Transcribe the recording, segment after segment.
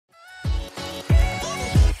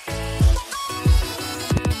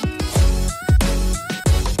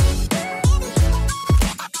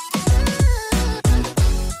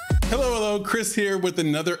Chris here with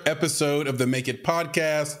another episode of the Make It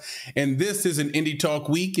podcast. And this is an Indie Talk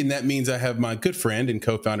week. And that means I have my good friend and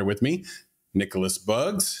co-founder with me, Nicholas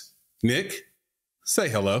Buggs. Nick, say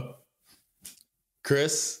hello.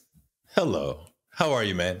 Chris, hello. How are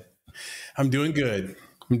you, man? I'm doing good.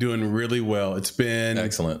 I'm doing really well. It's been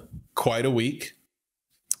excellent. Quite a week.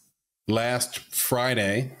 Last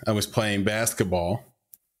Friday, I was playing basketball,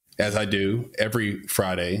 as I do every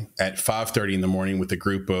Friday at 5:30 in the morning with a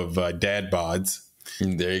group of dad bods.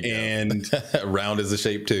 There you go. And round is a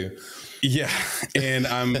shape too. Yeah, and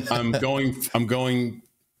I'm going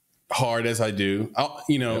hard as I do.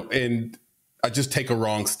 And I just take a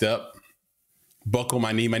wrong step, buckle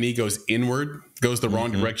my knee. My knee goes inward, goes the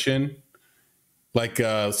wrong direction. Like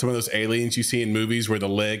some of those aliens you see in movies where the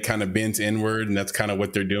leg kind of bends inward, and that's kind of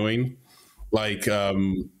what they're doing. Like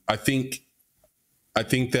I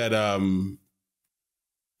think that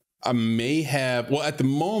I may have, well, at the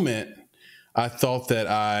moment, I thought that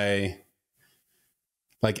I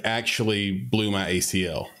actually blew my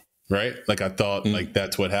ACL, right? Like I thought like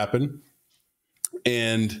that's what happened.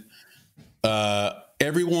 And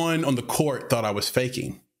everyone on the court thought I was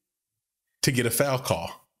faking to get a foul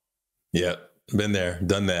call. Yeah, been there,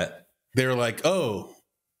 done that. They were like, oh.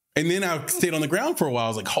 And then I stayed on the ground for a while. I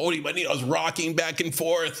was like holding my knee. I was rocking back and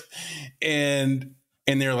forth. And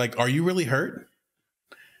they're like, are you really hurt?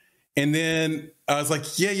 And then I was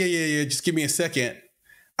like, yeah. Just give me a second.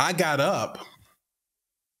 I got up.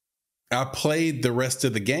 I played the rest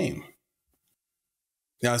of the game.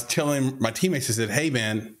 And I was telling my teammates, I said, hey,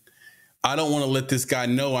 man, I don't want to let this guy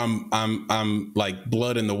know I'm like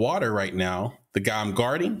blood in the water right now. The guy I'm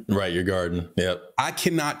guarding. Right, you're guarding. Yep. I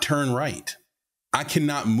cannot turn right. I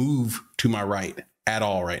cannot move to my right at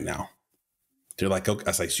all right now. They're like, okay. I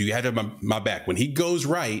was like, so you have my back. When he goes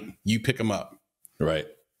right, you pick him up. Right.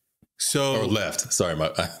 So or left. Sorry,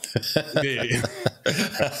 my. Yeah.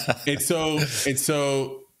 And so,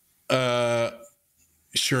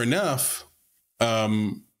 sure enough, that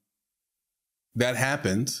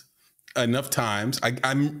happens enough times.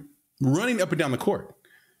 I'm running up and down the court.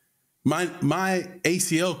 My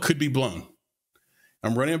ACL could be blown.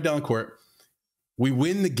 I'm running up and down the court. We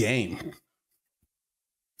win the game.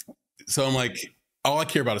 So I'm like, all I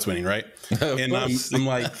care about is winning, right? And I'm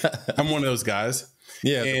like, I'm one of those guys.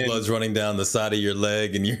 Yeah, the blood's running down the side of your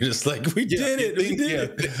leg, and you're just like, we did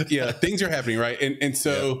it. Yeah, things are happening, right? And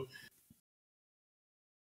so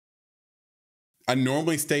I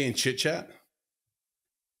normally stay in chit chat.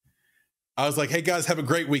 I was like, hey guys, have a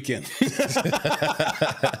great weekend.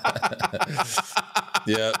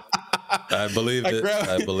 Yeah. I believe it.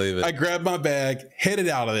 I believe it. I grabbed my bag, headed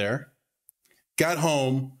out of there, got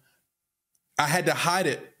home. I had to hide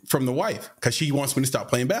it from the wife because she wants me to stop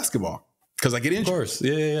playing basketball because I get injured. Of course.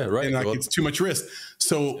 Yeah. Right. And it's too much risk.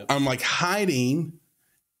 So I'm like hiding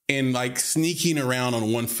and like sneaking around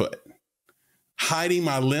on one foot, hiding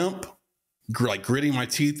my limp, like gritting my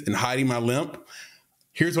teeth and hiding my limp.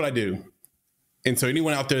 Here's what I do. And so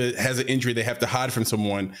anyone out there that has an injury, they have to hide from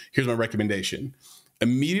someone. Here's my recommendation.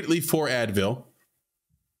 Immediately 4 Advil,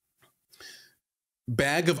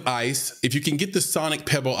 bag of ice. If you can get the Sonic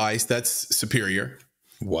Pebble ice, that's superior.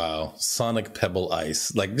 Wow. Sonic Pebble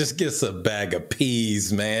ice. Like just get us a bag of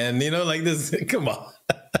peas, man. You know, like this. Come on.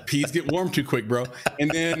 Peas get warm too quick, bro. And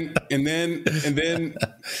then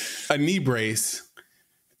a knee brace.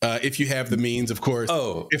 If you have the means, of course.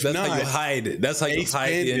 Oh, if that's not, how you hide it. That's how you hide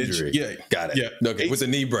the injury. Yeah. Got it. Yeah. Okay. With a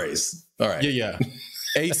knee brace. All right. Yeah.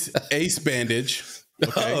 Ace bandage.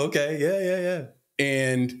 Okay. Oh, okay. Yeah.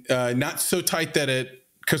 And not so tight that it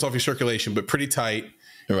cuts off your circulation, but pretty tight.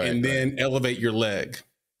 Right. And then elevate your leg.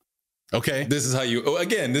 Okay. This is how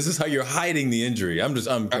you're hiding the injury. I'm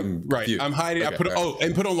right. Confused. I'm hiding. Okay,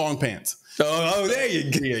 and put on long pants. Oh, there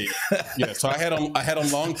you go. Yeah. So I had on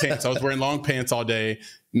long pants. I was wearing long pants all day.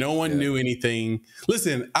 No one knew anything.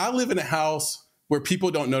 Listen, I live in a house where people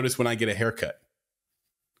don't notice when I get a haircut.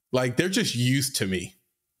 Like they're just used to me.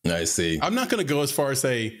 I see. I'm not going to go as far as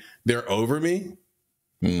say they're over me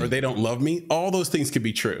or they don't love me. All those things could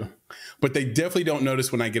be true, but they definitely don't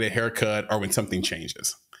notice when I get a haircut or when something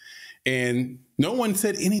changes. And no one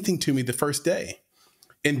said anything to me the first day.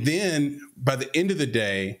 And then by the end of the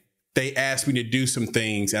day, they asked me to do some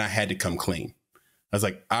things and I had to come clean. I was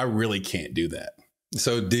like, I really can't do that.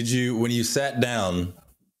 So did you, when you sat down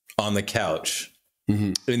on the couch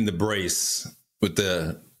in the brace with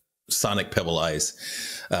the Sonic Pebble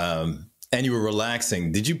ice, and you were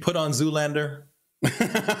relaxing, did you put on Zoolander?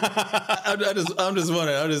 I'm just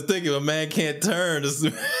wondering. I'm just thinking, a man can't turn. He's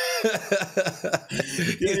an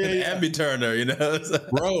ambi-turner, you know.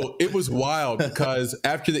 Bro, it was wild because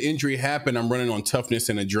after the injury happened, I'm running on toughness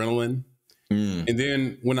and adrenaline. And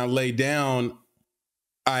then when I lay down,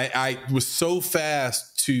 I was so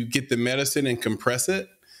fast to get the medicine and compress it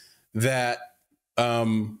that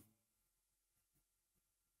I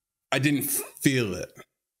didn't feel it.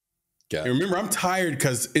 And remember, I'm tired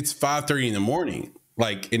because it's 5:30 in the morning.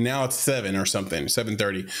 Like, and now it's 7 or something,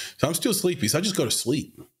 7:30. So I'm still sleepy. So I just go to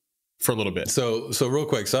sleep for a little bit. So real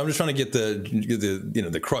quick. So I'm just trying to get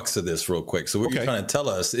the crux of this real quick. So what you're trying to tell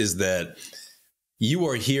us is that you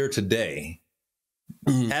are here today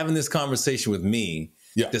having this conversation with me,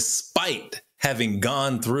 despite having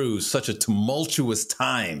gone through such a tumultuous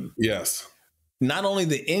time. Yes. Not only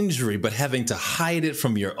the injury, but having to hide it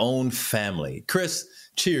from your own family. Chris,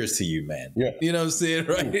 cheers to you, man. Yeah. You know what I'm saying?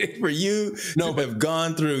 Right? For you to have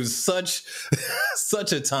gone through such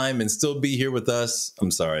a time and still be here with us. I'm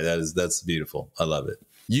sorry. That's beautiful. I love it.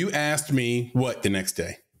 You asked me what the next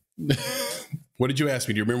day? What did you ask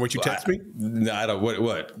me? Do you remember what you texted me? No, I don't. What?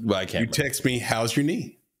 Well, I can't. You text me, how's your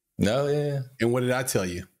knee? No, yeah. And what did I tell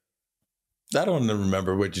you? I don't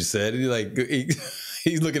remember what you said.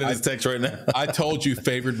 He's looking at his text right now. I told you,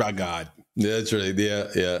 favored by God. Yeah, that's right.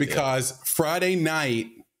 Yeah. Because Friday night,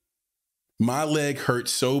 my leg hurt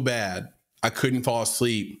so bad, I couldn't fall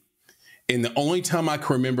asleep. And the only time I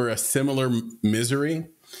can remember a similar misery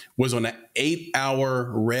was on an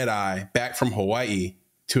 8-hour red eye back from Hawaii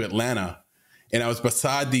to Atlanta. And I was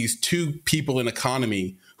beside these two people in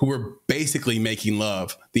economy who were basically making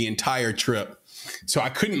love the entire trip. So I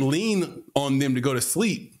couldn't lean on them to go to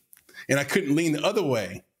sleep. And I couldn't lean the other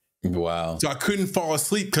way. Wow. So I couldn't fall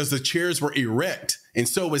asleep because the chairs were erect. And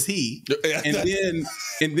so was he. And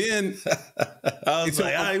then I was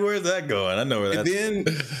like, where's that going? I know where that's going.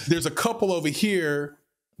 Then there's a couple over here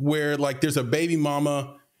where like there's a baby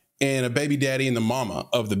mama and a baby daddy and the mama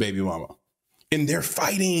of the baby mama. And they're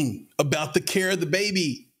fighting about the care of the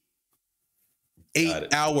baby.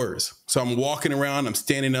 8 hours. So I'm walking around, I'm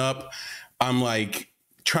standing up, I'm like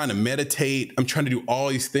trying to meditate, I'm trying to do all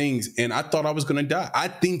these things. And I thought I was gonna die. I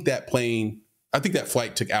think that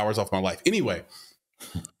flight took hours off my life. Anyway,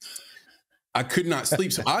 I could not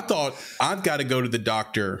sleep. So I thought I've got to go to the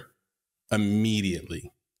doctor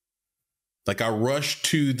immediately. Like I rushed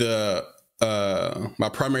to the my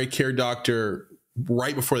primary care doctor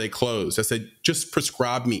right before they closed. I said, just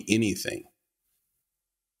prescribe me anything.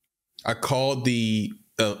 I called the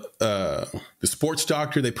sports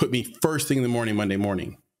doctor. They put me first thing in the morning, Monday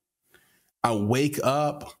morning. I wake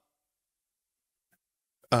up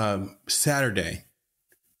Saturday.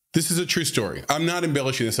 This is a true story. I'm not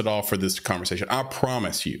embellishing this at all for this conversation. I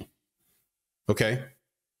promise you. Okay?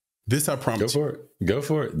 This I promise. Go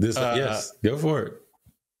for it. Yes, go for it.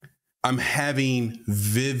 I'm having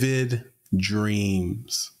vivid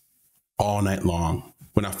dreams all night long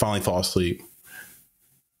when I finally fall asleep.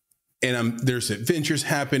 And there's adventures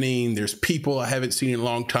happening. There's people I haven't seen in a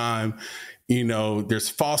long time. You know,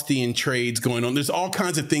 there's Faustian trades going on. There's all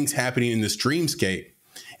kinds of things happening in this dreamscape.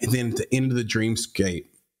 And then at the end of the dreamscape,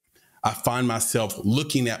 I find myself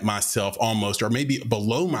looking at myself almost, or maybe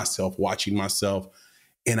below myself, watching myself,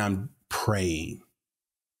 and I'm praying.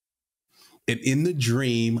 And in the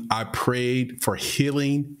dream, I prayed for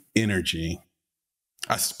healing energy.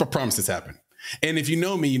 I promise this happened. And if you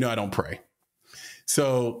know me, you know I don't pray.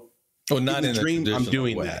 So not in the dream, I'm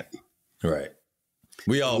doing way. that. Right.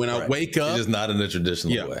 We all when pray. I wake up. You're just not in the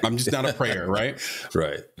traditional way. I'm just not a prayer, right?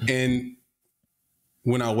 Right. And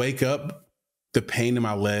when I wake up, the pain in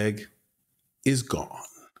my leg is gone.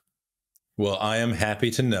 Well, I am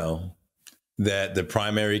happy to know that the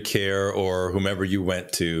primary care or whomever you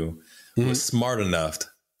went to was smart enough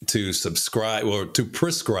to subscribe or to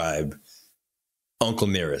prescribe Uncle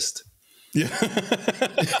Nearest. Yeah.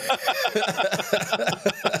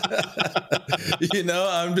 You know,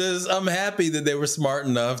 I'm happy that they were smart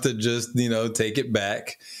enough to just, take it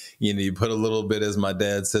back. You know, you put a little bit, as my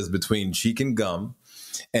dad says, between cheek and gum.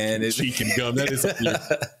 And cheek and gum, that is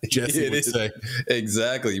Jesse would say.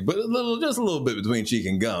 Exactly. But just a little bit between cheek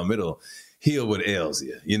and gum, it'll heal what ails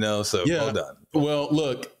you, so well done. Well,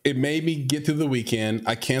 look, it made me get through the weekend.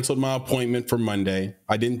 I canceled my appointment for Monday.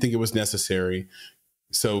 I didn't think it was necessary.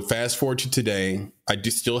 So fast forward to today, I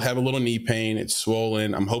do still have a little knee pain. It's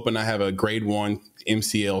swollen. I'm hoping I have a grade 1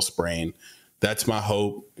 MCL sprain. That's my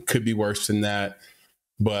hope. It could be worse than that.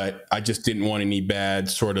 But I just didn't want any bad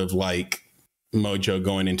sort of like mojo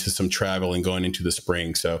going into some travel and going into the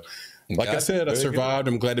spring. So like I said, I survived.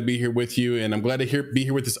 I'm glad to be here with you. And I'm glad to be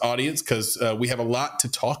here with this audience because we have a lot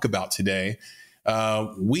to talk about today.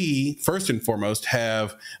 We, first and foremost,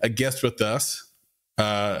 have a guest with us.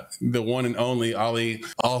 The one and only Ali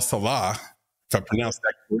Alsaleh if I pronounced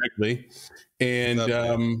that correctly. And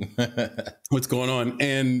what's going on?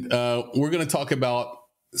 And we're going to talk about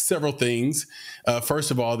several things.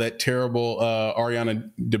 First of all, that terrible Ariana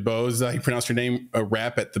DeBose, is that how you pronounce her name, a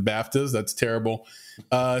rap at the BAFTAs. That's terrible.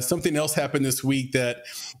 Something else happened this week that,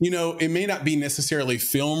 it may not be necessarily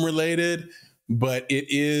film related, but it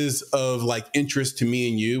is of like interest to me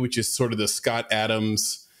and you, which is sort of the Scott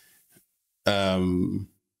Adams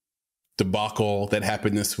debacle that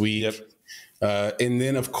happened this week. Yep. And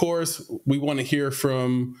then, of course, we want to hear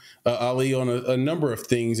from Ali on a number of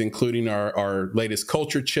things, including our latest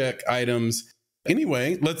culture check items.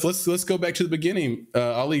 Anyway, let's go back to the beginning.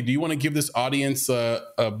 Ali, do you want to give this audience a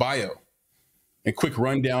bio, a quick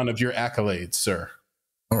rundown of your accolades, sir?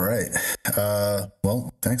 All right.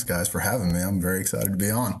 Well, thanks, guys, for having me. I'm very excited to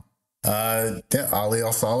be on. Ali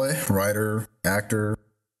Alsaleh, writer, actor,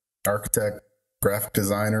 architect, graphic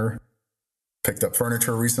designer. Picked up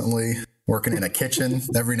furniture recently. Working in a kitchen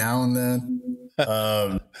every now and then.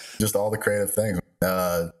 Just all the creative things.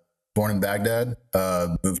 Born in Baghdad,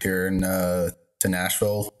 moved here to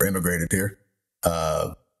Nashville, or immigrated here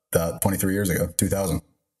about 23 years ago, 2000. And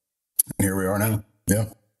here we are now. Yeah.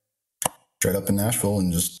 Straight up in Nashville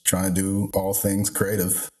and just trying to do all things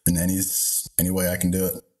creative in any way I can do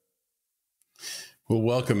it. Well,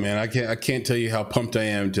 welcome, man. I can't tell you how pumped I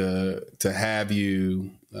am to have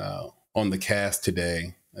you on the cast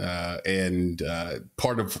today. And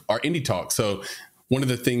part of our indie talk. So one of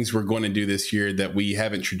the things we're going to do this year that we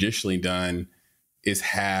haven't traditionally done is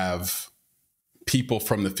have people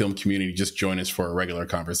from the film community just join us for a regular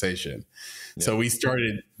conversation. Yeah. So we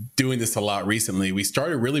started doing this a lot recently. We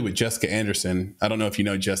started really with Jessica Anderson. I don't know if you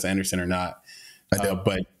know Jess Anderson or not,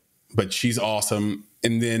 but she's awesome.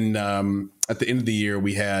 And then at the end of the year,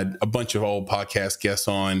 we had a bunch of old podcast guests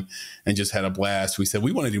on and just had a blast. We said,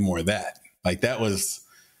 we want to do more of that. Like that was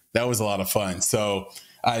a lot of fun. So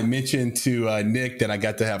I mentioned to Nick that I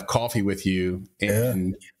got to have coffee with you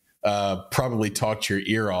and probably talked your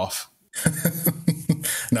ear off.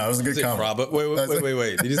 No, it was a good comment.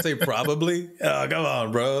 Wait. Did you say probably? Oh, come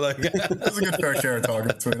on, bro. Like it was a good fair share of talking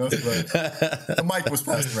between us, but the mic was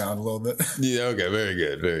passed around a little bit. Yeah. Okay. Very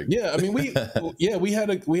good. Very good. Yeah. I mean, we had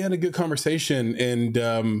a good conversation,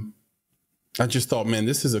 and I just thought, man,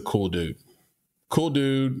 this is a cool dude. Cool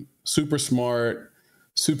dude, super smart,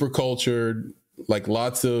 super cultured, like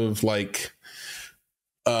lots of like,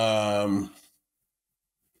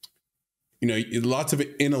 lots of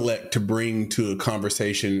intellect to bring to a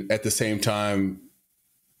conversation, at the same time,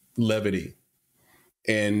 levity.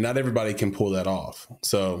 And not everybody can pull that off.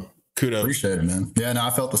 So kudos. Appreciate it, man. Yeah, no, I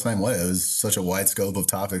felt the same way. It was such a wide scope of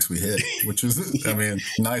topics we hit, which is, I mean,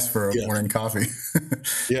 nice for a morning coffee.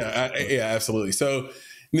 Yeah, absolutely. So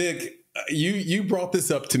Nick, you brought this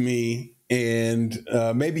up to me, and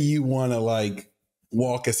maybe you want to like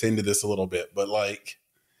walk us into this a little bit, but like,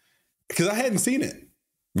 because I hadn't seen it.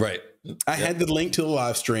 Right. I had the link to the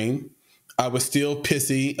live stream. I was still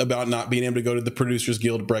pissy about not being able to go to the Producers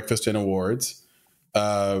Guild Breakfast and Awards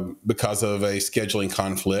because of a scheduling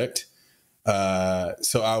conflict.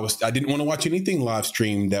 So I didn't want to watch anything live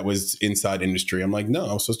streamed that was inside industry. I'm like, no,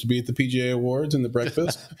 I was supposed to be at the PGA Awards and the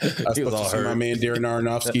breakfast. I was supposed to see my man Darren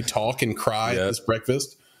Aronofsky talk and cry at this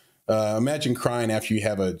breakfast. Imagine crying after you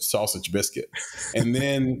have a sausage biscuit. And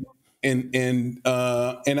then and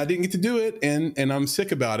I didn't get to do it, and I'm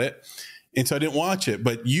sick about it. And so I didn't watch it,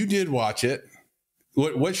 but you did watch it.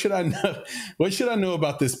 What should I know? What should I know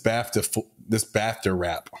about this BAFTA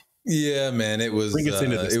rap? Yeah, man, it was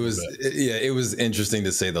it was interesting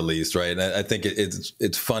to say the least, right? And I think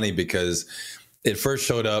it's funny because it first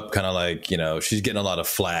showed up kind of like, she's getting a lot of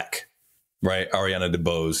flack, right? Ariana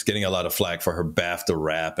DeBose getting a lot of flack for her BAFTA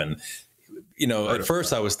rap, and at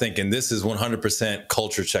first I was thinking this is 100%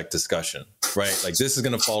 culture check discussion, right? Like this is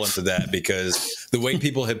going to fall into that because the way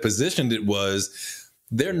people had positioned it was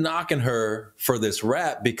they're knocking her for this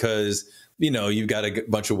rap because, you've got a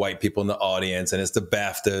bunch of white people in the audience and it's the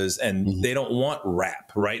BAFTAs and they don't want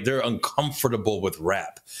rap, right? They're uncomfortable with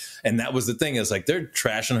rap. And that was the thing, is like they're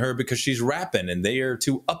trashing her because she's rapping and they are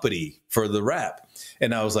too uppity for the rap.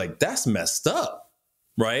 And I was like, that's messed up.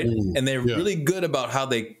 Right. And they're really good about how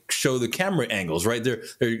they show the camera angles. Right. They're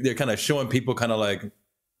kind of showing people kind of like,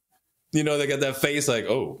 they got that face like,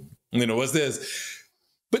 oh, what's this?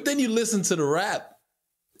 But then you listen to the rap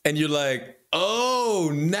and you're like,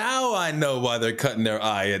 oh, now I know why they're cutting their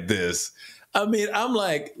eye at this. I mean, I'm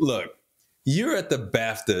like, look, you're at the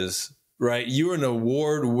BAFTAs, right? You're an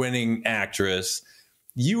award-winning actress.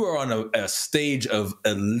 You are on a stage of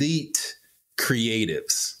elite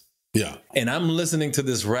creatives. Yeah. And I'm listening to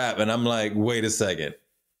this rap and I'm like, wait a second.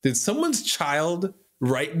 Did someone's child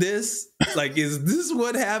write this? Like, is this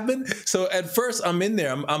what happened? So at first I'm in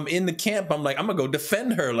there, I'm in the camp. I'm like, I'm gonna go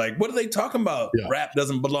defend her. Like, what are they talking about? Yeah. Rap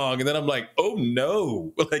doesn't belong. And then I'm like, oh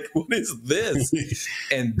no, like, what is this?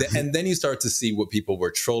 and then you start to see what people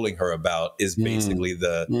were trolling her about is basically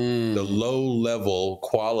the low level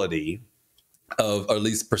quality of, or at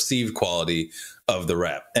least perceived quality of the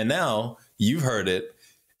rap. And now you've heard it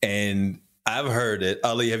and I've heard it.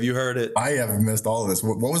 Ali, have you heard it? I haven't missed all of this.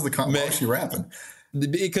 What was the comment? What was she rapping?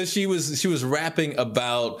 Because she was rapping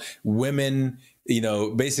about women, you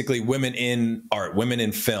know, basically women in art, women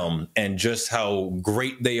in film, and just how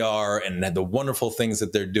great they are and the wonderful things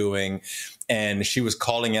that they're doing. And she was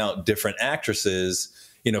calling out different actresses,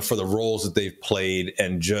 you know, for the roles that they've played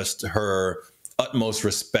and just her utmost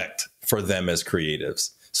respect for them as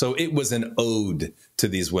creatives. So it was an ode to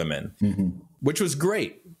these women, which was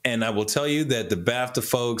great. And I will tell you that the BAFTA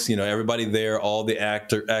folks, you know, everybody there, all the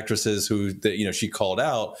actresses who, you know, she called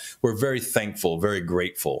out were very thankful, very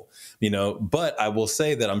grateful, you know. But I will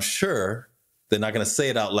say that I'm sure they're not going to say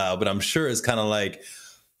it out loud, but I'm sure it's kind of like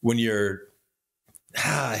when you're,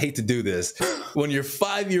 I hate to do this, when your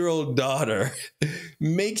 5-year-old daughter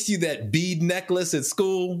makes you that bead necklace at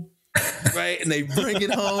school, right? And they bring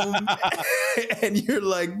it home and you're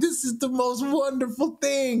like, this is the most wonderful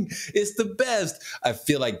thing. It's the best. I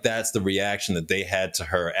feel like that's the reaction that they had to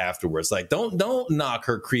her afterwards. Like, don't knock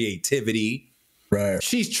her creativity. Right.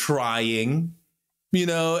 She's trying, you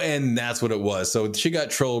know, and that's what it was. So she got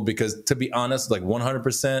trolled because, to be honest, like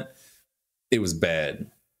 100%, it was bad.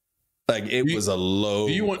 Like, it was a low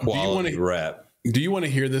quality rap. Do you want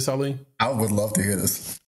to hear this, Ali? I would love to hear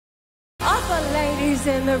this. All the ladies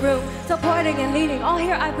in the room, supporting and leading, all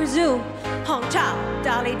here I presume. Hong Chow,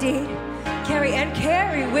 Dolly D, Carrie and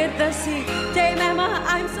Carrie with the C. Dame Emma,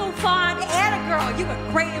 I'm so fond. Anna girl, you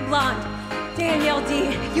were great and blonde. Danielle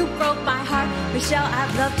D, you broke my heart. Michelle,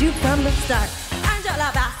 I've loved you from the start.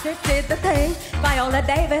 Angela Bassett did the thing. Viola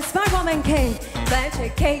Davis, Smart Woman King.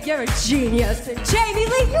 Blanche Kate, you're a genius. And Jamie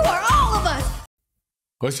Lee, you are all of us.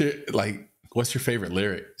 What's your favorite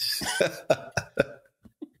lyric?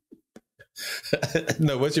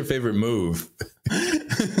 No, what's your favorite move?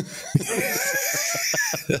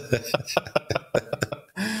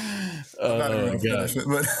 Oh, gosh.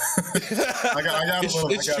 But I got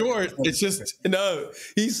it's short. It's just, no,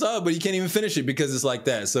 he saw it, but he can't even finish it because it's like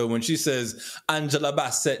that. So when she says Angela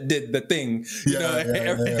Bassett did the thing, you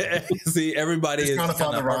know, see, everybody is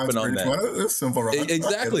kind of harping on that. It's simple, right?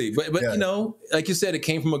 Exactly. But you know, like you said, it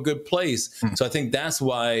came from a good place. So I think that's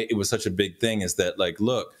why it was such a big thing, is that, like,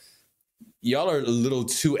 look, y'all are a little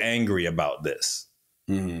too angry about this.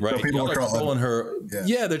 Right? So people are trolling her.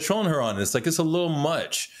 Yeah, they're trolling her on it. It's like, it's a little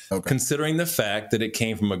much, considering the fact that it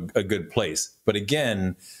came from a good place. But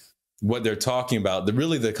again, what they're talking about,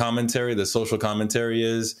 the commentary, the social commentary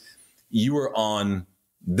is, you were on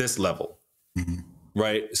this level,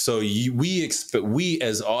 right? So we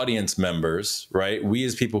as audience members, right? We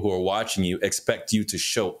as people who are watching you expect you to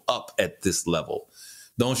show up at this level.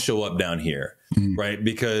 Don't show up down here, right?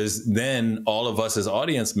 Because then all of us as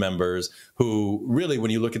audience members, who really,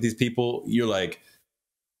 when you look at these people, you're like,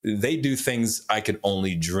 they do things I could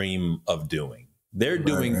only dream of doing. They're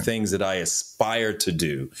doing things that I aspire to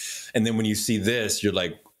do. And then when you see this, you're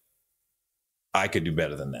like, I could do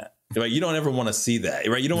better than that. Right? You don't ever want to see that,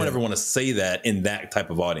 right? You don't ever want to say that in that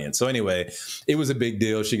type of audience. So anyway, it was a big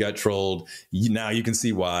deal. She got trolled. Now you can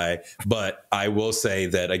see why. But I will say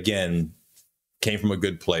that, again, came from a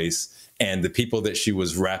good place, and the people that she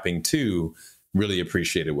was rapping to really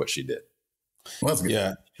appreciated what she did. Well, that's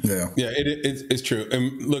good. Yeah. It's true.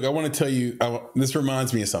 And look, I want to tell you, this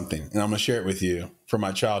reminds me of something, and I'm going to share it with you from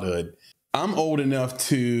my childhood. I'm old enough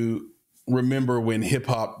to remember when hip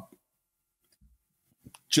hop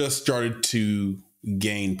just started to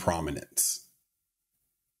gain prominence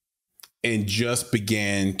and just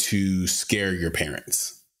began to scare your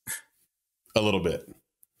parents a little bit.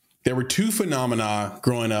 There were two phenomena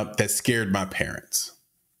growing up that scared my parents,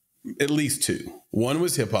 at least two. One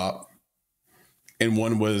was hip hop, and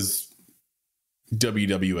one was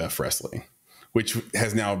WWF wrestling, which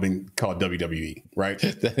has now been called WWE, right?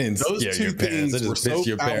 That didn't scare your parents. That just pissed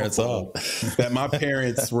your parents off. That my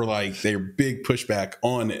parents were like, they're big pushback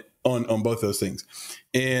on it, on both those things.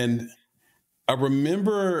 And I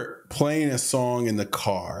remember playing a song in the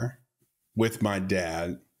car with my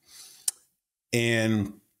dad,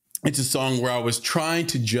 and it's a song where I was trying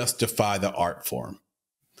to justify the art form.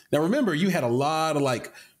 Now, remember, you had a lot of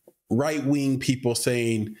like right-wing people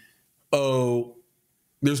saying, oh,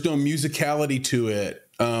 there's no musicality to it.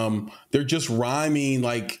 They're just rhyming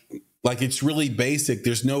like it's really basic.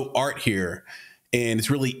 There's no art here. and it's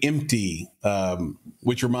really empty,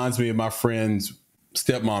 which reminds me of my friend's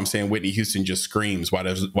stepmom saying Whitney Houston just screams. Why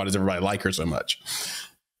does everybody like her so much?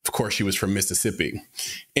 Of course, she was from Mississippi,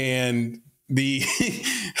 and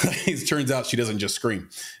it turns out she doesn't just scream.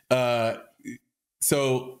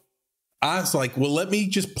 So I was like, well, let me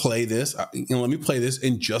just play this. Let me play this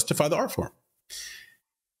and justify the art form.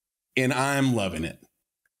 And I'm loving it.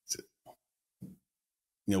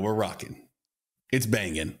 We're rocking. It's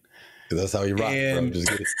banging. That's how you rock, bro. Just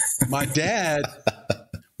get it.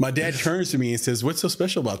 My dad turns to me and says, "What's so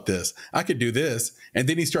special about this? I could do this." And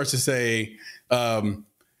then he starts to say, "I'm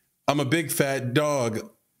a big fat dog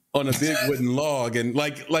on a big wooden log," and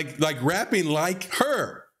like rapping like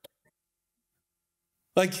her.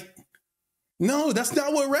 Like, no, that's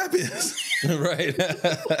not what rap is. Right.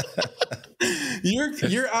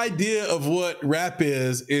 Your idea of what rap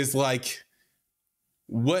is like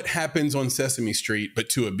what happens on Sesame Street, but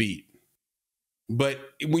to a beat. But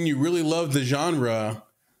when you really love the genre,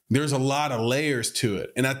 there's a lot of layers to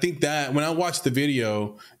it. And I think that when I watch the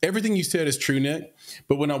video, everything you said is true, Nick.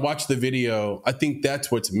 But when I watch the video, I think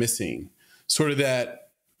that's what's missing. Sort of that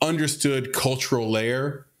understood cultural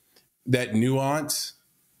layer, that nuance,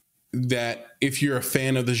 that if you're a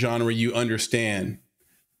fan of the genre, you understand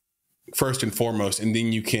first and foremost, and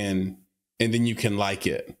then you can like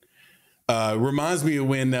it. Reminds me of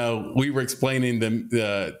when we were explaining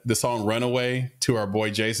the song "Runaway" to our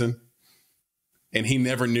boy Jason, and he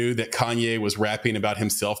never knew that Kanye was rapping about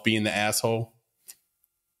himself being the asshole.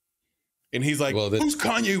 And he's like, "Who's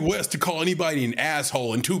Kanye West to call anybody an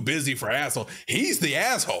asshole and too busy for asshole? He's the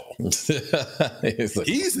asshole."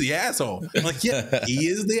 He's the asshole. I'm like, yeah, he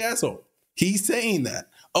is the asshole. He's saying that.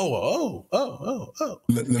 Oh.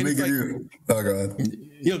 Let me give you. Oh, go ahead.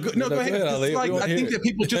 Go ahead. I think that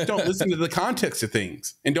people just don't listen to the context of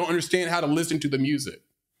things and don't understand how to listen to the music.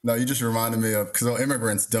 No, you just reminded me of, because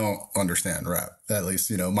immigrants don't understand rap. At least,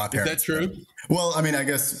 my parents. Is that true? Well, I mean, I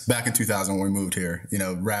guess back in 2000 when we moved here,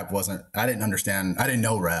 rap wasn't, I didn't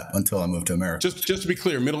know rap until I moved to America. Just to be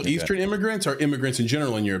clear, Middle Eastern immigrants or immigrants in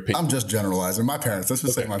general, in your opinion? I'm just generalizing. My parents, let's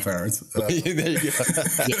just say my parents. There you go.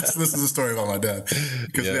 This is a story about my dad.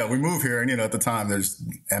 Because, we moved here, and, at the time, there's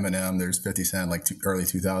Eminem, there's 50 Cent, like early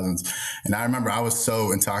 2000s. And I remember I was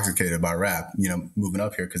so intoxicated by rap, moving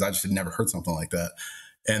up here, because I just had never heard something like that.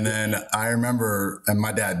 And then I remember, and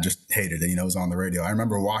my dad just hated it, it was on the radio. I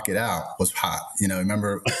remember Walk It Out was hot,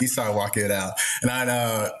 remember Eastside Walk It Out. And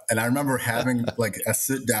I remember having like a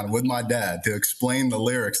sit down with my dad to explain the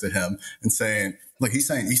lyrics to him and saying, like, he's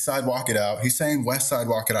saying Eastside Walk It Out. He's saying Westside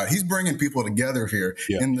Walk It Out. He's bringing people together here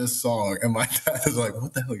in this song. And my dad is like,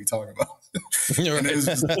 what the hell are you talking about? And it was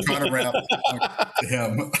just trying to rap to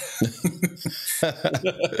him.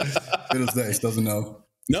 To this day, he doesn't know.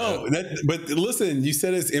 No, but listen, you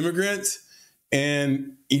said it's immigrants,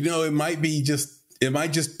 and it might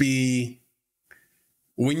just be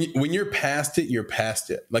when you're past it, you're past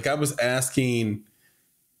it. Like I was asking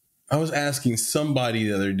somebody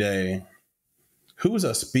the other day, who was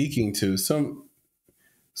I speaking to? It's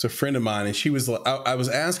a friend of mine, and she was like, I was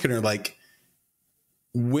asking her like,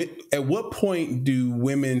 at what point do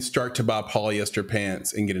women start to buy polyester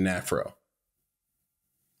pants and get an afro?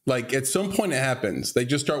 Like at some point it happens. They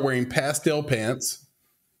just start wearing pastel pants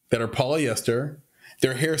that are polyester.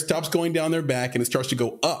 Their hair stops going down their back and it starts to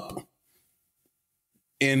go up.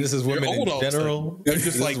 And this is women in general. They're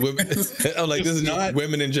just like women. I'm like, this is not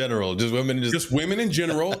women in general. Just women in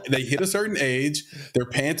general. They hit a certain age. Their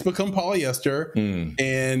pants become polyester,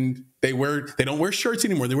 and they don't wear shirts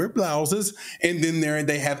anymore. They wear blouses, and then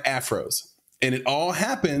they have afros. And it all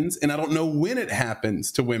happens. And I don't know when it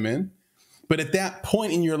happens to women. But at that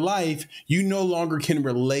point in your life, you no longer can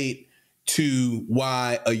relate to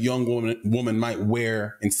why a young woman might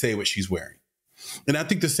wear and say what she's wearing. And I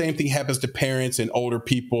think the same thing happens to parents and older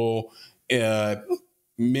people,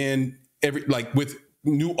 men, with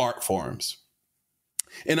new art forms.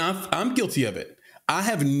 And I'm guilty of it. I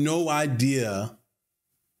have no idea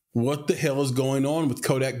what the hell is going on with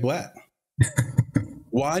Kodak Black.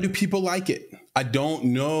 Why do people like it? I don't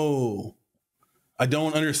know. I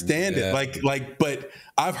don't understand it. But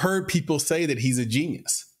I've heard people say that he's a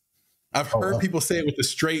genius. I've heard people say it with a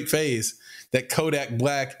straight face that Kodak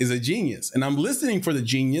Black is a genius. And I'm listening for the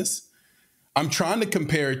genius. I'm trying to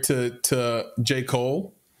compare it to J.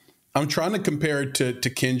 Cole. I'm trying to compare it to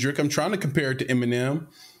Kendrick. I'm trying to compare it to Eminem.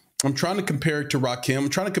 I'm trying to compare it to Rakim. I'm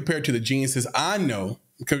trying to compare it to the geniuses I know.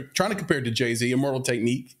 I'm trying to compare it to Jay-Z, Immortal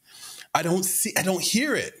Technique. I don't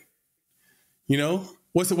hear it.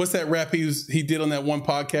 What's that rap he did on that one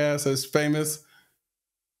podcast that's famous?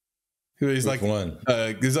 He's like one?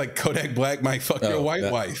 He's like Kodak Black might fuck your white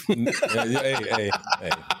wife. Hey.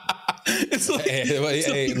 It's like,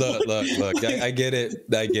 Hey, look. I get it.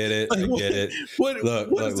 What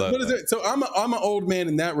is it? So I'm an old man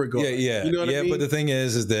in that regard. Yeah. You know what I mean? But the thing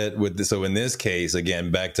is that in this case,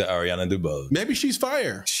 again, back to Ariana DeBose. Maybe she's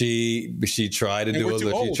fire. She tried to do a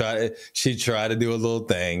little. She tried to do a little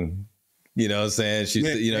thing. You know what I'm saying? She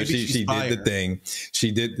did the thing.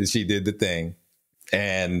 She did the thing,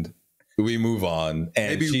 and we move on.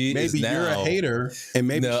 And maybe you're a hater, and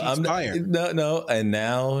maybe she's fired. No. And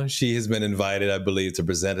now she has been invited, I believe, to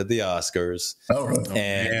present at the Oscars. Oh, really?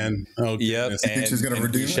 And yep. And she's going to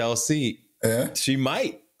redeem. We shall see. Yeah, she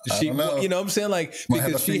might. I don't know. You know what I'm saying? Like,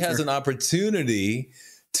 because she has an opportunity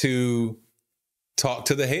to talk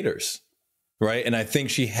to the haters. Right. And I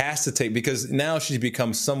think she has to because now she's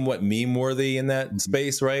become somewhat meme worthy in that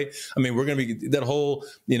space. Right. I mean, we're going to be that whole,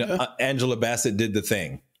 Angela Bassett did the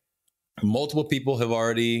thing. Multiple people have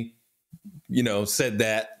already, said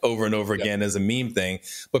that over and over again as a meme thing.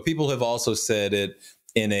 But people have also said it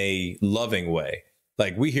in a loving way.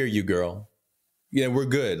 Like, we hear you, girl. Yeah, we're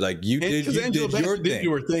good. Like, you did your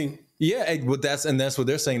thing. Yeah. That's what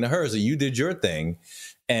they're saying to her is that you did your thing.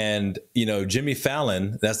 And, Jimmy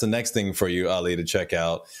Fallon, that's the next thing for you, Ali, to check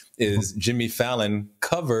out, is Jimmy Fallon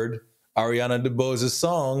covered Ariana DeBose's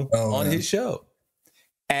song on his show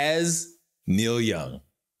as Neil Young.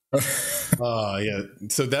 Oh, yeah.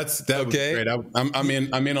 So that was great.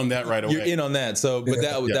 I'm in on that right away. You're in on that. So, but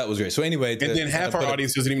that was great. So anyway. And then half our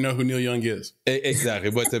audience doesn't even know who Neil Young is. Exactly.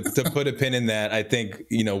 But to put a pin in that, I think,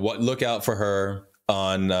 look out for her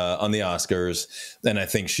on the Oscars, and I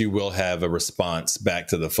think she will have a response back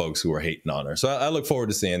to the folks who are hating on her. So I look forward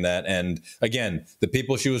to seeing that. And again, the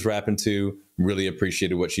people she was rapping to really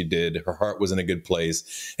appreciated what she did. Her heart was in a good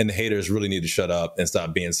place, and the haters really need to shut up and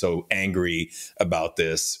stop being so angry about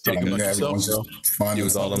this. It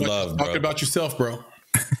was all in love, bro. Talk about yourself, bro.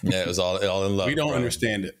 Yeah, it was all in love. We don't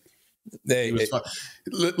understand it.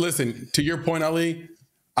 Listen, to your point, Ali,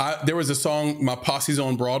 there was a song, My Posse's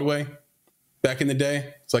on Broadway. Back in the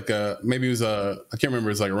day, it's like I can't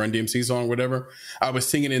remember, it's like a Run DMC song or whatever. I was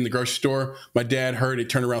singing it in the grocery store. My dad heard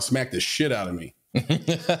it, turned around, smacked the shit out of me.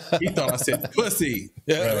 He thought I said pussy.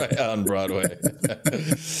 Yeah, right, on Broadway.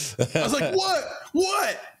 I was like,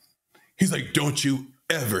 what? He's like, don't you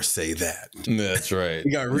ever say that. That's right.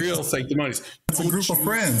 He got real sanctimonious. It's a group of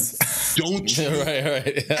friends. Don't you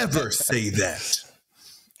ever say that.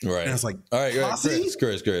 Right. And I was like, all right,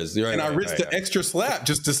 Chris. You're right. And I risked the extra slap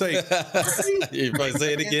just to say, you probably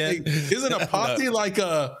say it again. Isn't a posse like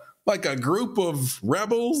a group of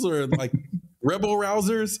rebels or like rebel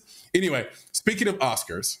rousers? Anyway, speaking of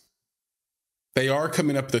Oscars, they are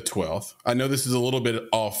coming up the 12th. I know this is a little bit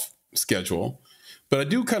off schedule, but I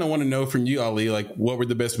do kind of want to know from you, Ali, like, what were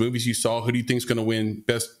the best movies you saw? Who do you think is going to win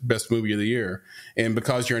best movie of the year? And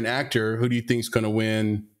because you're an actor, who do you think is going to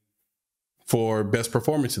win for best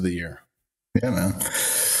performance of the year? Yeah, man.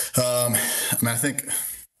 I think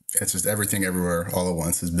it's just Everything Everywhere All at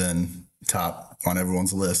Once has been top on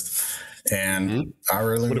everyone's list. And I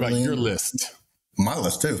really, what about your list? My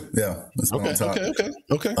list too. Yeah.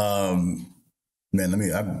 Okay.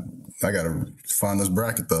 Man, I got to find this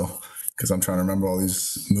bracket though, because I'm trying to remember all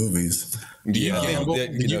these movies. You gamble?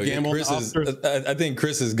 I think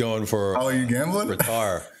Chris is going for. Oh, are you gambling? For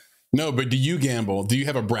Tar. No, but do you gamble? Do you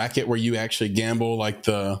have a bracket where you actually gamble, like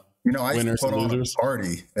the I winners put and on losers? A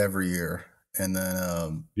party every year, and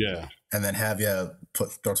then and then have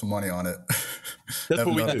throw some money on it. That's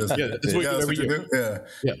what we do. Yeah, that's what we do every year.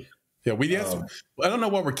 Yeah. We I don't know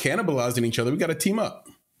why we're cannibalizing each other. We got to team up.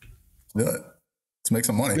 Yeah, let's make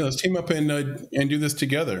some money. Yeah, let's team up and do this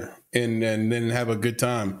together, and then have a good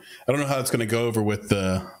time. I don't know how it's going to go over with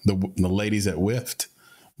the ladies at WIFT,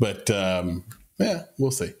 but. Yeah, we'll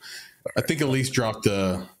see. I think Elise dropped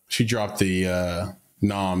the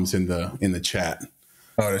noms in the chat.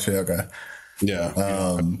 Oh, that's okay. Yeah.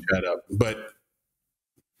 Shut up. But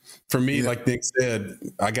for me, like Nick said,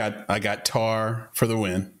 I got Tar for the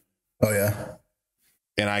win. Oh yeah.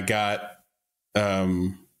 And I got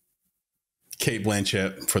Cate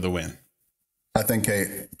Blanchett for the win. I think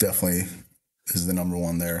Kate definitely is the number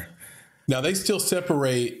one there. Now they still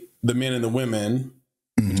separate the men and the women,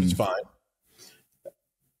 which is fine.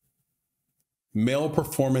 Male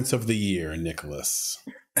performance of the year, Nicholas.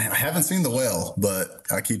 I haven't seen The Whale, but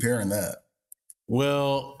I keep hearing that.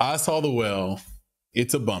 Well, I saw The Whale.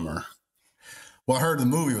 It's a bummer. Well, I heard the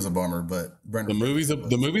movie was a bummer, but the movie's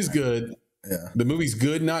good. Yeah, the movie's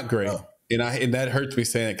good, not great. Oh. And that hurts me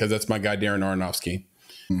saying it because that's my guy Darren Aronofsky.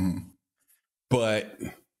 But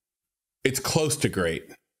it's close to great.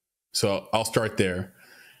 So I'll start there.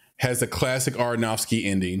 has a classic Aronofsky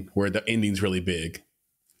ending where the ending's really big.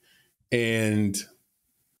 And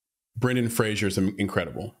Brendan Fraser's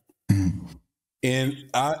incredible. And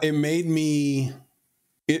it made me,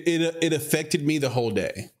 it affected me the whole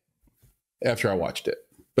day after I watched it,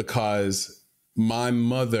 because my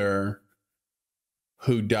mother,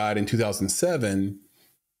 who died in 2007,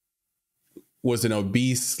 was an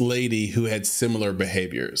obese lady who had similar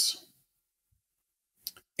behaviors.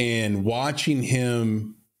 And watching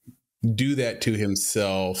him do that to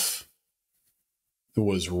himself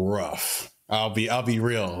was rough. I'll be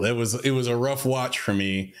real. It was a rough watch for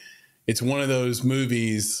me. It's one of those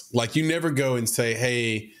movies, like, you never go and say,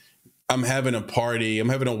 hey, I'm having a party. I'm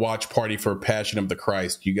having a watch party for Passion of the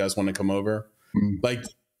Christ. You guys want to come over? Like,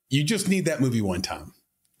 you just need that movie one time.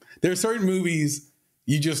 There are certain movies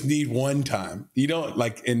you just need one time. You don't,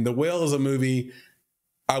 like, and The Whale is a movie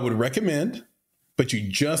I would recommend, but you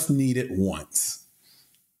just need it once.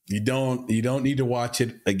 You don't need to watch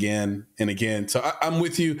it again and again. So I'm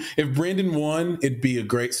with you. If Brendan won, it'd be a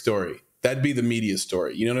great story. That'd be the media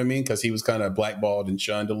story. You know what I mean? Because he was kind of blackballed and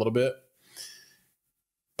shunned a little bit.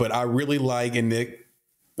 But I really like, and Nick,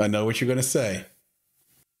 I know what you're going to say,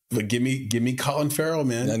 but give me Colin Farrell,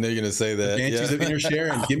 man. I know you're going to say that. Banshees of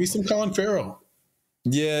Inisherin. Give me some Colin Farrell.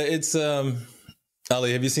 Yeah, it's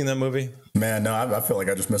Ali, have you seen that movie? Man, no, I feel like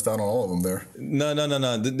I just missed out on all of them there. No.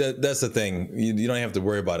 That's the thing. You don't have to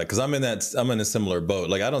worry about it, because I'm in a similar boat.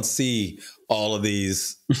 Like, I don't see all of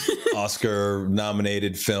these Oscar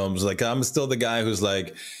nominated films. Like, I'm still the guy who's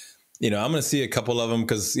like, I'm going to see a couple of them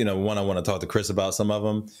because, one, I want to talk to Chris about some of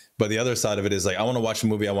them. But the other side of it is, like, I want to watch a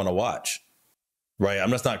movie I want to watch. Right.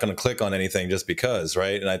 I'm just not going to click on anything just because.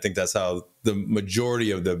 Right. And I think that's how the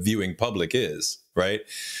majority of the viewing public is. Right.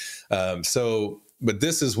 But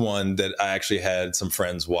this is one that I actually had some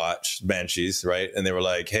friends watch, Banshees, right? And they were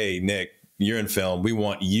like, hey, Nick, you're in film. We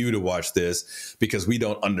want you to watch this because we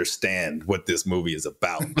don't understand what this movie is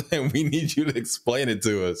about. And we need you to explain it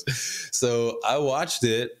to us. So I watched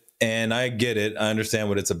it and I get it. I understand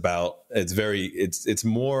what it's about. It's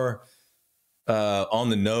more on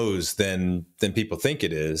the nose than people think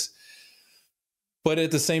it is. But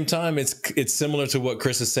at the same time, it's similar to what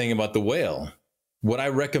Chris is saying about The Whale. Would I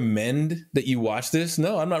recommend that you watch this?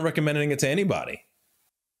 No, I'm not recommending it to anybody.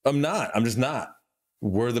 I'm not. I'm just not.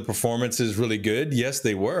 Were the performances really good? Yes,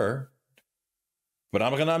 they were. But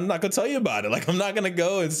I'm not gonna tell you about it. Like, I'm not gonna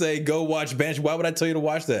go and say, go watch Banshee. Why would I tell you to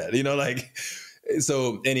watch that?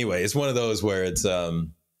 So anyway, it's one of those where it's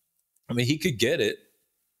he could get it.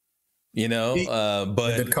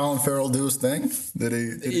 But did Colin Farrell do his thing?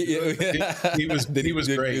 He was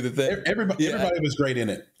great. Everybody was great in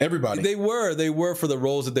it. Everybody. They were for the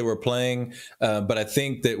roles that they were playing. But I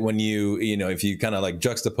think that when if you kind of like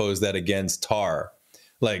juxtapose that against Tar,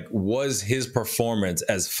 like, was his performance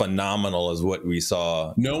as phenomenal as what we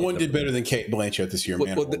saw? No one did better than Cate Blanchett this year,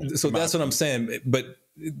 man. So that's what I'm saying. But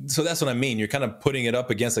so that's what I mean. You're kind of putting it up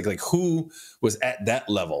against like who was at that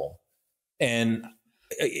level. And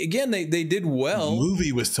again, they did well. The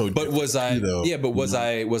movie was so but was I though. Yeah, but was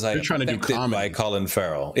I trying to do comedy by Colin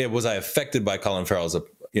Farrell? Yeah, was I affected by Colin Farrell's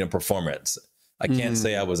performance? I can't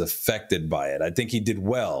say I was affected by it. I think he did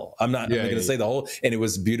well. I'm not going to say the whole, and it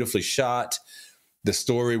was beautifully shot. The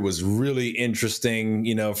story was really interesting,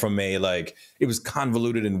 from it was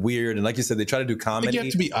convoluted and weird. And like you said, they try to do comedy. I think you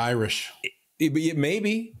have to be Irish.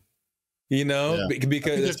 Maybe.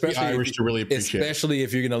 Because especially Irish to really appreciate, especially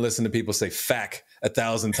if you're going to listen to people say "fack"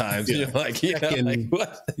 1,000 times, you're like,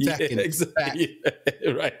 what? Exactly.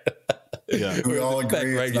 Yeah, right. Yeah, we all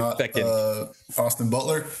agree. Right, Austin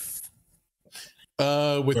Butler.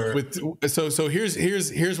 So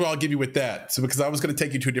here's what I'll give you with that. So because I was going to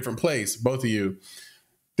take you to a different place, both of you.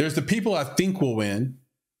 There's the people I think will win,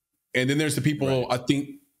 and then there's the people I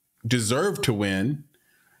think deserve to win,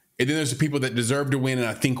 and then there's the people that deserve to win and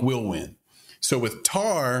I think will win. So with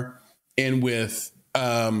Tar and with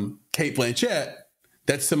Cate Blanchett,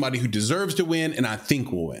 that's somebody who deserves to win and I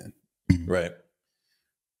think will win. Right.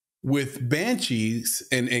 With Banshees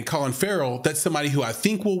and Colin Farrell, that's somebody who I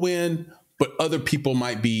think will win, but other people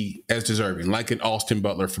might be as deserving, like an Austin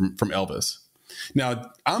Butler from Elvis.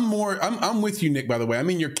 Now, I'm with you, Nick, by the way.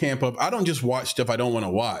 I'm in your camp of, I don't just watch stuff I don't want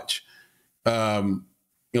to watch.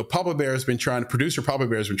 Papa Bear has been producer Papa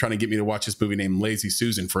Bear has been trying to get me to watch this movie named Lazy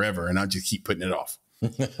Susan forever, and I just keep putting it off.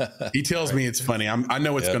 He tells me it's funny. I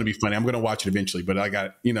know it's going to be funny. I'm going to watch it eventually, but I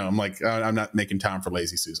got, I'm like, I'm not making time for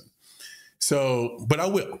Lazy Susan. So, but I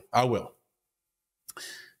will.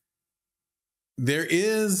 There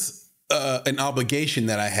is an obligation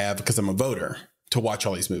that I have because I'm a voter to watch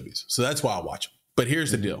all these movies. So that's why I watch them. But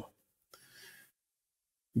here's the deal.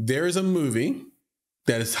 There is a movie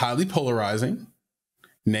that is highly polarizing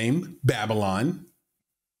named Babylon.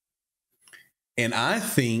 And I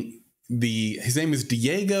think his name is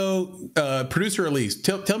Diego, producer Elise.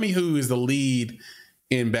 Tell me who is the lead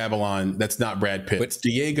in Babylon that's not Brad Pitt. It's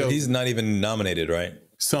Diego. He's not even nominated, right?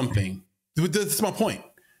 Something. That's my point.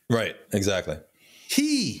 Right, exactly.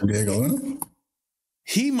 Diego.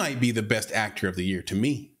 He might be the best actor of the year to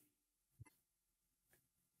me.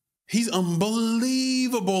 He's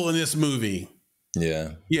unbelievable in this movie.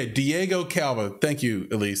 Yeah. Yeah, Diego Calva. Thank you,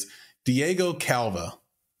 Elise. Diego Calva.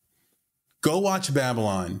 Go watch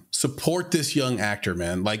Babylon. Support this young actor,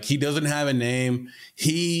 man. Like, he doesn't have a name.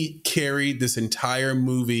 He carried this entire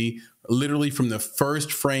movie literally from the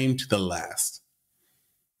first frame to the last.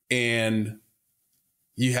 And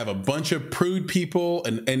you have a bunch of prude people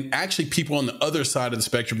and actually people on the other side of the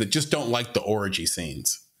spectrum that just don't like the orgy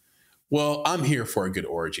scenes. Well, I'm here for a good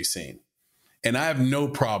orgy scene. And I have no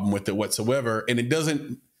problem with it whatsoever. And it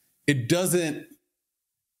doesn't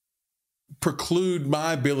preclude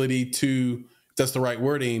my ability to, if that's the right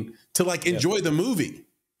wording, to like enjoy the movie.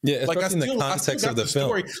 Yeah, like especially in the context of the film.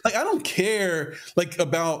 Story. Like, I don't care like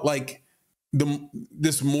about like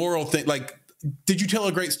this moral thing. Like, did you tell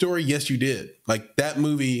a great story? Yes, you did. Like, that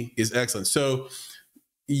movie is excellent. So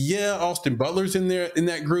yeah, Austin Butler's in there in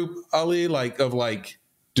that group, Ali, like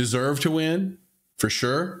deserve to win for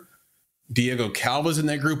sure. Diego Calva's in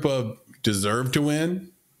that group of deserve to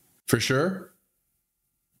win for sure.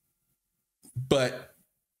 But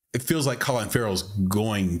it feels like Colin Farrell's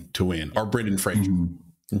going to win, or Brendan Fraser.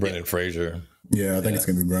 Mm-hmm. Brendan Fraser. Yeah, I think it's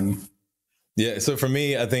going to be Brendan. Yeah, so for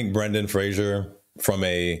me, I think Brendan Fraser, from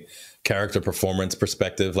a character performance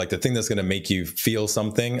perspective, like the thing that's going to make you feel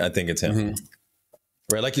something, I think it's him. Mm-hmm.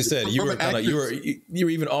 Right, like you said, you were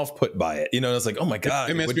even off put by it. You know, it's like, oh my god,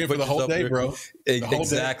 it messed me up for the whole day, bro.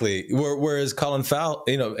 Exactly. Whereas Colin Farrell,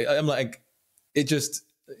 you know, I'm like, it just,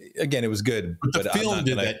 again, it was good, but the film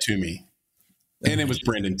did that to me, and it was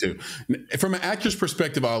Brendan too. From an actor's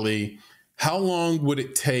perspective, Ali, how long would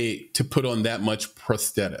it take to put on that much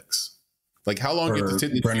prosthetics? Like, how long do you have to sit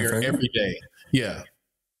in the chair every day? Yeah,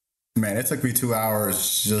 man, it took me 2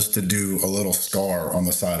 hours just to do a little scar on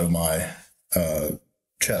the side of my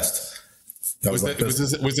chest. What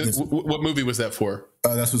movie was that for?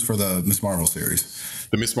 This was for the Miss Marvel series.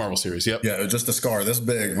 The Miss Marvel series, yep. Yeah, it was just a scar this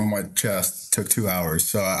big on my chest. Took 2 hours.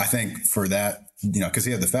 So I think for that, you know, because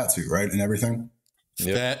he had the fat suit, right, and everything.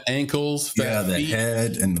 Yep. Fat ankles, fat the feet.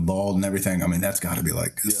 head and the bald and everything. I mean, that's got to be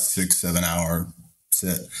like 6-7 hour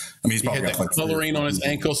sit. I mean, he's probably got like coloring on his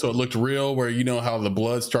ankle, so it looked real. Where you know how the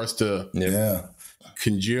blood starts to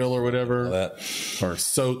congeal or whatever, or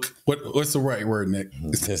soak. What's the right word, Nick?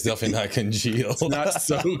 It's definitely not congeal. It's not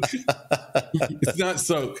soak. It's not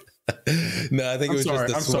soak. No, I think it was just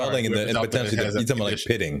the swelling and potentially you're talking about like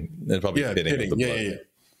pitting. Probably pitting. Yeah.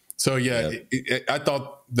 So I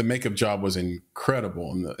thought the makeup job was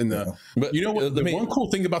incredible. But you know what? The one cool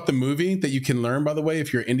thing about the movie that you can learn, by the way,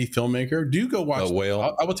 if you're an indie filmmaker, do go watch The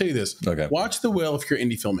Whale. I will tell you this. Okay. Watch The Whale if you're an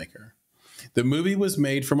indie filmmaker. The movie was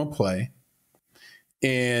made from a play,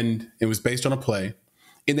 and it was based on a play,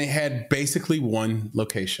 and they had basically one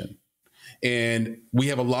location. And we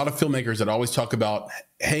have a lot of filmmakers that always talk about,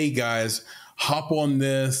 hey guys, hop on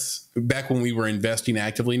this. Back when we were investing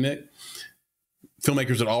actively, Nick,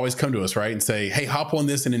 filmmakers would always come to us, right, and say, hey, hop on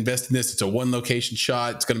this and invest in this. It's a one location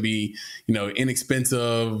shot. It's going to be, you know,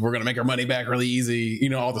 inexpensive. We're going to make our money back really easy. You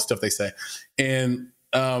know, all the stuff they say. And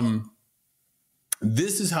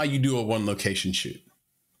this is how you do a one location shoot.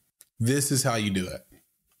 This is how you do it.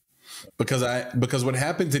 Because what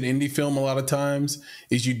happens in indie film a lot of times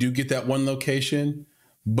is you do get that one location,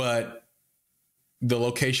 but the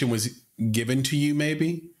location was given to you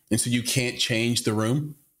maybe, and so you can't change the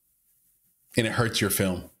room, and it hurts your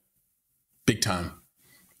film big time.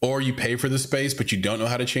 Or you pay for the space, but you don't know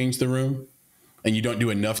how to change the room, and you don't do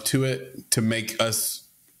enough to it to make us,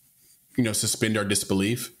 you know, suspend our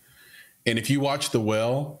disbelief. And if you watch The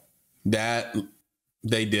Well, that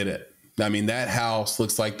they did it. I mean, that house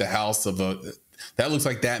looks like the house that looks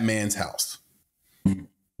like that man's house. And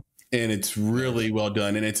it's really well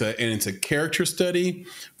done. And it's a character study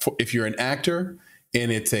for if you're an actor,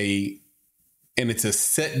 and it's a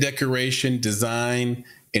set decoration, design,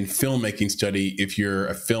 and filmmaking study if you're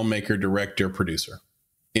a filmmaker, director, producer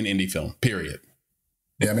in indie film, period.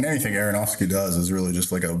 Yeah, I mean, anything Aronofsky does is really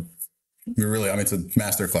just like it's a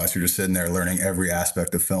masterclass. You're just sitting there learning every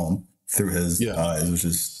aspect of film through his eyes, which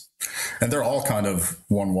is, and they're all kind of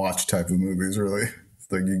one watch type of movies, really.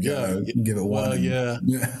 Like you gotta give it one.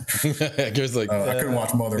 Just like I couldn't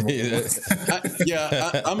watch Mother. I'm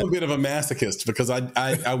a bit of a masochist because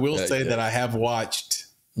I will say that I have watched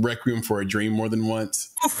Requiem for a Dream more than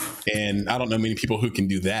once. And I don't know many people who can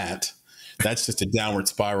do that. That's just a downward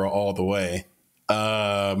spiral all the way.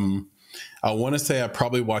 I want to say I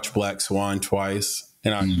probably watched Black Swan twice,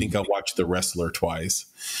 and I think I watched The Wrestler twice.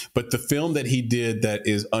 But the film that he did that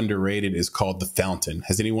is underrated is called The Fountain.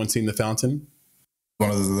 Has anyone seen The Fountain? One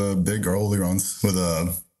of the big early ones with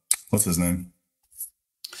what's his name?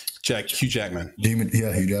 Hugh Jackman.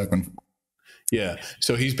 Yeah, Hugh Jackman. Yeah.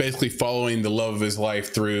 So he's basically following the love of his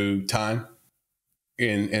life through time.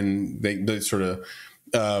 And they sort of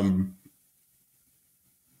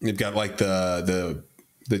they've got like the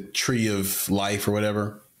tree of life or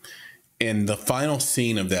whatever. And the final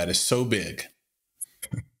scene of that is so big.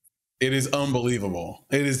 It is unbelievable.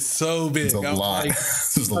 It is so big. It's a lot.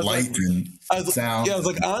 There's light and sound. Yeah, I was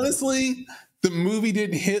like, honestly, the movie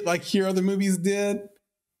didn't hit like your other movies did,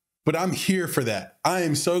 but I'm here for that. I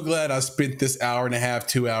am so glad I spent this hour and a half,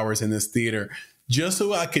 2 hours in this theater just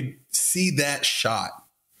so I could see that shot.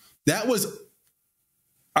 That was,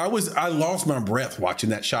 I lost my breath watching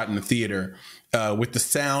that shot in the theater with the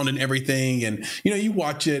sound and everything. And, you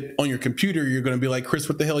watch it on your computer, you're going to be like, Chris,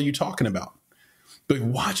 what the hell are you talking about? But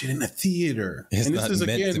watch it in the theater. It's and this not is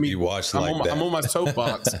meant again to be watched that. I'm on my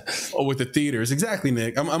soapbox with the theaters. Exactly,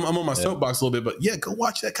 Nick. I'm on my soapbox a little bit, but yeah, go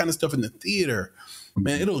watch that kind of stuff in the theater.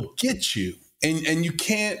 Man, it'll get you. And you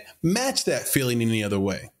can't match that feeling any other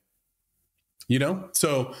way.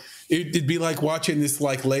 So it'd be like watching this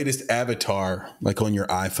like latest Avatar, like on your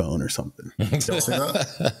iPhone or something. Y'all see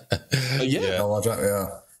that? Yeah. I'll watch that.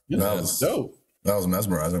 Yeah. That was dope. That was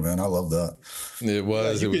mesmerizing, man. I love that. It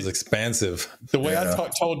was. It was expansive. The way I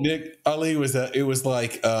told Nick, Ali, was that it was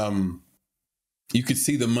like you could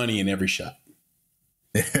see the money in every shot.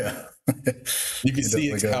 Yeah. You could see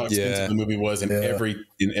how expensive the movie was in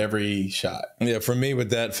every shot. Yeah, for me with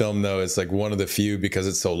that film, though, it's like one of the few, because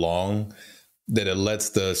it's so long, that it lets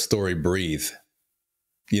the story breathe.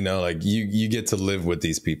 Like you get to live with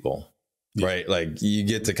these people. Yeah. Right. Like you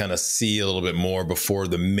get to kind of see a little bit more before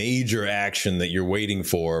the major action that you're waiting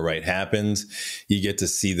for, right, happens. You get to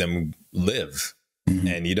see them live.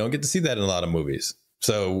 And you don't get to see that in a lot of movies.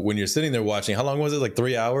 So when you're sitting there watching, how long was it? Like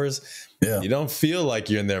 3 hours? Yeah. You don't feel like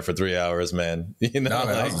you're in there for 3 hours, man. No, man,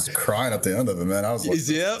 I was just crying at the end of it, man. I was like,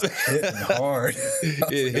 hitting hard.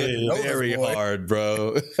 It hit very hard,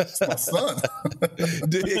 bro. It's my son.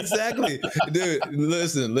 Dude, exactly. Dude,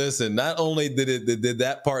 listen. Not only did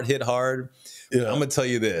that part hit hard, I'm going to tell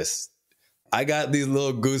you this. I got these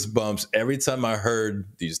little goosebumps every time I heard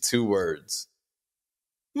these two words.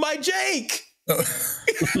 My Jake!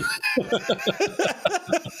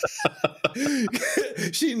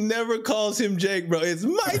 She never calls him Jake, bro. It's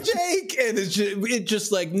my Jake, and it's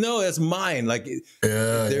just like, no, that's mine. Like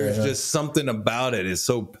there's just something about it. It's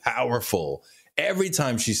so powerful. Every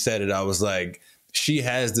time she said it, I was like, she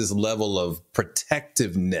has this level of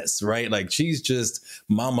protectiveness, right? Like she's just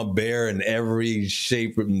Mama Bear in every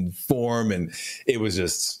shape and form, and it was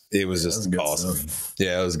just awesome. Stuff.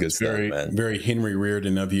 Yeah, it was good stuff, man. Very Henry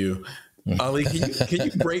Reardon of you. Ali, can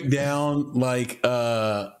you break down like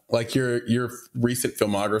your recent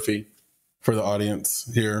filmography for the audience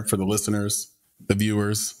here, for the listeners, the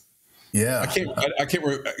viewers? Yeah, I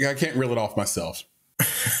can't reel it off myself.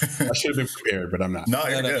 I should have been prepared, but I'm not. No,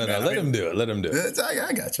 Let him do it.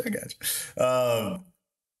 I got you.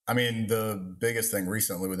 I mean, the biggest thing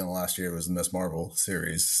recently within the last year was the Miss Marvel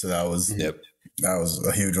series. So that was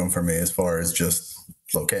a huge one for me as far as just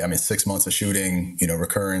okay. I mean, 6 months of shooting,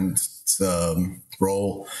 recurrent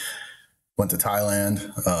role. Went to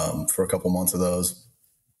Thailand for a couple months of those.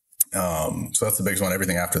 So that's the biggest one.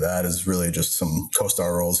 Everything after that is really just some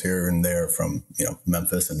co-star roles here and there from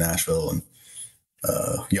Memphis and Nashville, and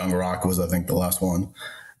Young Rock was, I think, the last one.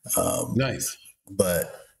 Nice,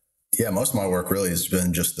 but. Yeah, most of my work really has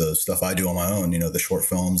been just the stuff I do on my own, the short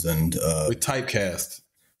films and with Typecast.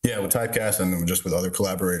 Yeah, with Typecast and just with other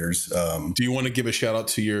collaborators. Do you want to give a shout out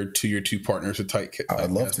to your two partners with Typecast?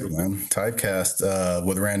 I'd love to, man. Typecast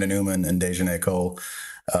with Randa Newman and Dejanay Cole.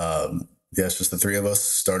 It's just the three of us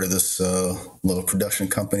started this little production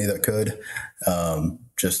company that could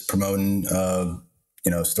just promoting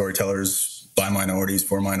storytellers by minorities,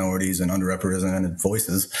 for minorities, and underrepresented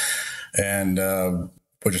voices, and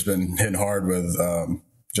which has been hitting hard with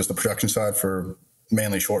just the production side for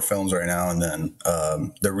mainly short films right now, and then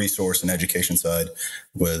the resource and education side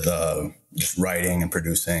with just writing and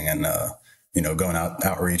producing and going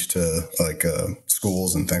outreach to like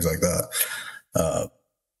schools and things like that.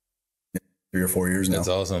 3 or 4 years now. That's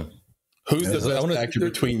awesome. Who's the best actor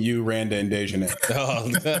between you, Randa, and Dejanay?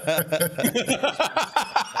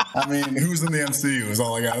 I mean, who's in the MCU is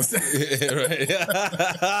all I gotta say.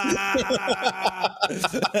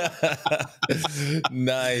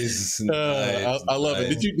 Nice. I love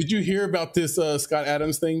it. Did you hear about this Scott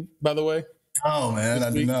Adams thing, by the way? Oh man,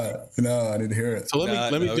 I did not. No, I need to hear it. So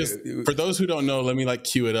let me just, for those who don't know, let me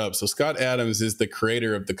cue it up. So Scott Adams is the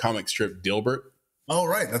creator of the comic strip Dilbert. Oh,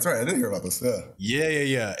 right. That's right. I did hear about this.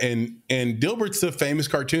 Yeah. And Dilbert's a famous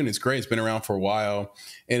cartoon. It's great. It's been around for a while.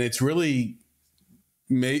 And it's really,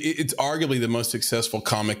 it's arguably the most successful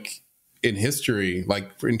comic in history,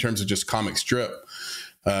 like in terms of just comic strip.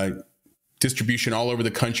 Distribution all over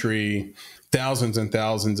the country, thousands and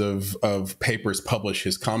thousands of papers publish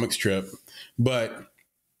his comic strip. But,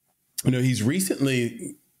 he's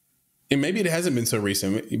recently, and maybe it hasn't been so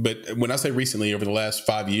recent, but when I say recently, over the last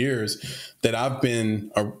 5 years that I've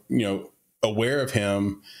been, aware of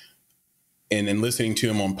him and listening to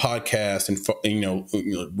him on podcasts and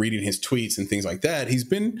reading his tweets and things like that, he's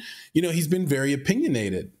been very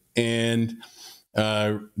opinionated. And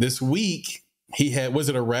this week he had, was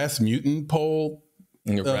it a Rasmussen poll?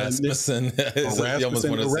 Rasmussen. You almost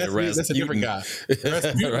want to say Rasmussen. That's a different guy.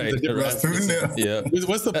 Rasmussen. Yeah.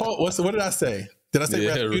 What's the poll? What did I say? Did I say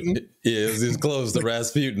Rasputin? Yeah, it was close to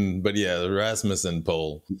Rasputin, but yeah, the Rasmussen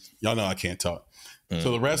poll. Y'all know I can't talk.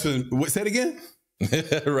 So the Rasmussen, say it again?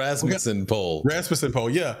 Rasmussen poll. Rasmussen poll,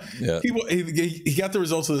 yeah. He got the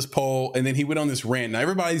results of this poll, and then he went on this rant. Now,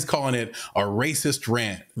 everybody's calling it a racist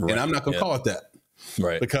rant, and I'm not going to call it that.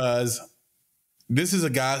 Right. Because this is a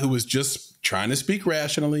guy who was just trying to speak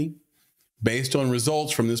rationally based on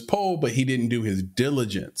results from this poll, but he didn't do his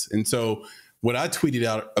diligence. And so what I tweeted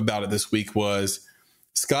out about it this week was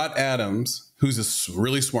Scott Adams, who's a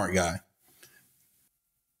really smart guy,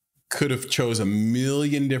 could have chose a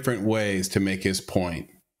million different ways to make his point,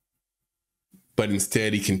 but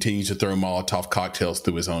instead he continues to throw Molotov cocktails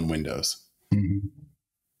through his own windows. Mm-hmm.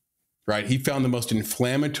 Right? He found the most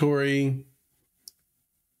inflammatory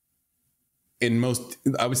and most,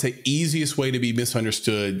 I would say, easiest way to be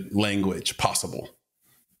misunderstood language possible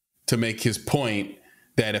to make his point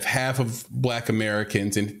that if half of Black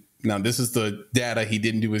Americans, and now this is the data he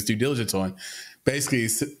didn't do his due diligence on, basically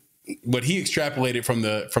what he extrapolated from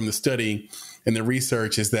the study and the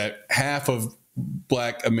research is that half of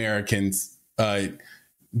Black Americans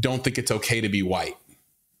don't think it's okay to be white.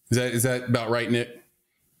 Is that about right, Nick?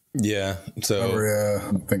 Yeah. So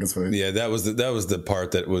I think it's right. Yeah, that was the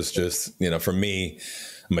part that was just, for me,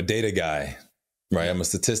 I'm a data guy, right? I'm a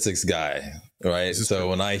statistics guy, right? So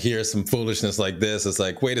when I hear some foolishness like this, it's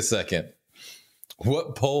like, wait a second,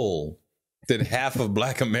 what poll did half of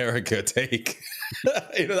Black America take?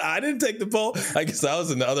 I didn't take the poll. I guess I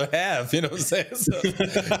was in the other half. You know what I'm saying?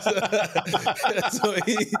 So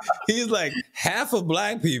he's like, half of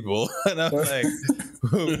Black people, and I'm like,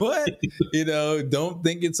 what? Don't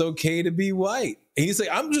think it's okay to be white. And he's like,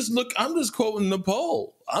 I'm just quoting the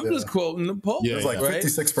poll. Just quoting the poll. Yeah, it was like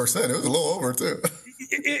 56%. It was a little over too.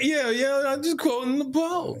 Yeah. I'm just quoting the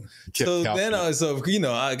poll.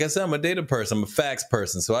 Like I said, I'm a data person. I'm a facts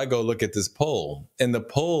person. So I go look at this poll, and the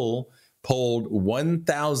poll polled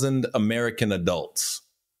 1,000 American adults.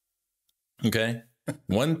 Okay.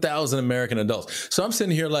 1,000 American adults. So I'm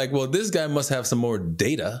sitting here like, well, this guy must have some more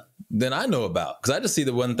data than I know about, because I just see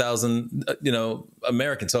the 1,000,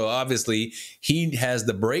 Americans. So obviously he has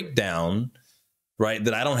the breakdown, right,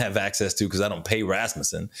 that I don't have access to because I don't pay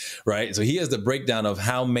Rasmussen, right? So he has the breakdown of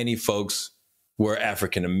how many folks were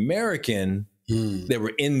African American that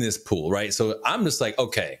were in this pool, right? So I'm just like,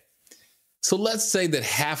 okay, so let's say that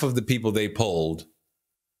half of the people they polled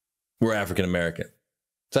were African American.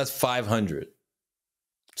 So that's 500.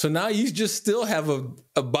 So now you just still have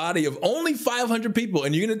a body of only 500 people,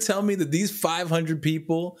 and you're going to tell me that these 500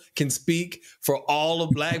 people can speak for all of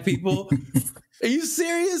Black people? Are you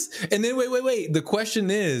serious? And then wait. The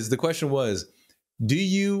question was, do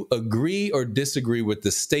you agree or disagree with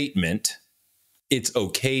the statement, it's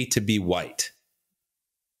okay to be white?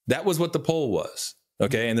 That was what the poll was.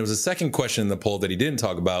 Okay. And there was a second question in the poll that he didn't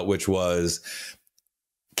talk about, which was,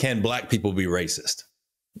 can Black people be racist?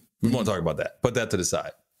 We won't talk about that. Put that to the side.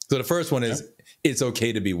 So the first one is, it's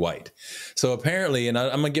okay to be white. So apparently, and I'm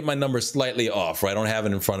going to get my numbers slightly off, right? I don't have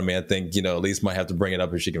it in front of me. I think, Elise might have to bring it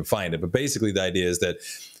up if she can find it. But basically the idea is that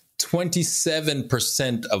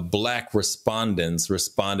 27% of Black respondents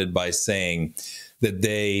responded by saying that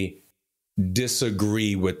they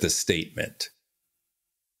disagree with the statement.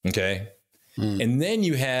 Okay. And then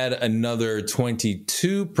you had another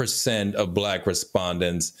 22% of Black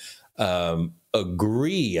respondents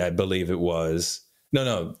agree, I believe it was.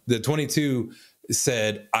 No, the 22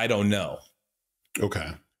 said, I don't know.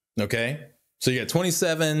 Okay. So you got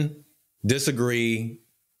 27 disagree,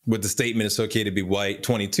 with the statement it's okay to be white.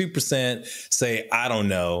 22% say, I don't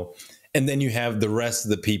know. And then you have the rest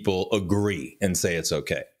of the people agree and say it's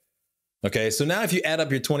okay. Okay, so now if you add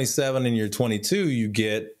up your 27 and your 22, you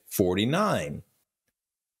get 49.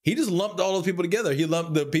 He just lumped all those people together. He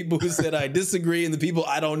lumped the people who said, I disagree, and the people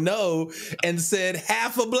I don't know, and said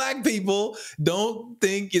half of black people don't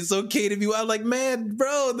think it's okay to be white. I'm like, man,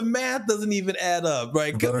 bro, the math doesn't even add up,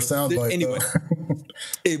 right? Better soundbite, anyway.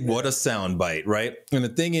 What a soundbite, right? And the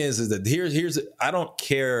thing is that here's I don't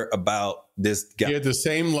care about this guy. He had the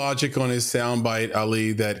same logic on his soundbite,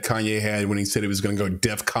 Ali, that Kanye had when he said he was going to go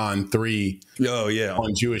DEFCON 3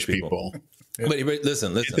 on Jewish people. Yeah. But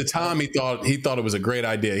listen. At the time, he thought it was a great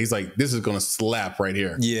idea. He's like, this is going to slap right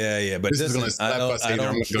here. Yeah. But this is going to slap us. I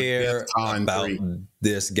don't care about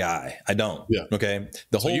this guy. I don't. Yeah. Okay.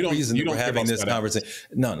 The whole reason we're having this conversation.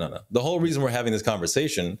 No. The whole reason we're having this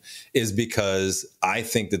conversation is because I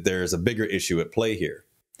think that there's a bigger issue at play here.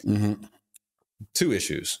 Mm-hmm. Two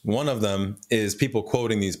issues. One of them is people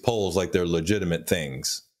quoting these polls like they're legitimate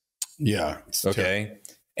things. Yeah. Okay.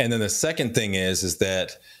 True. And then the second thing is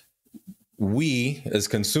that we as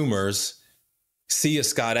consumers see a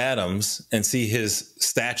Scott Adams and see his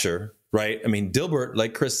stature, right? I mean, Dilbert,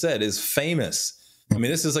 like Chris said, is famous. I mean,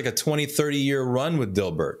 this is like a 20, 30-year run with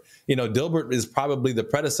Dilbert. You know, Dilbert is probably the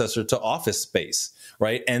predecessor to Office Space,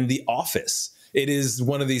 right? And The Office. It is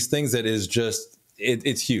one of these things that is just,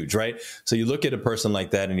 it's huge, right? So you look at a person like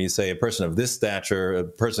that and you say, a person of this stature, a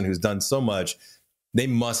person who's done so much, they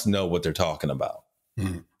must know what they're talking about.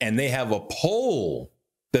 Mm-hmm. And they have a poll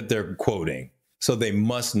that they're quoting. So they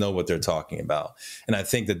must know what they're talking about. And I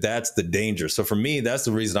think that that's the danger. So for me, that's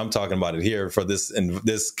the reason I'm talking about it here for this, and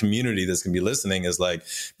this community that's going to be listening is like,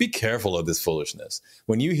 be careful of this foolishness.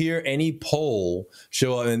 When you hear any poll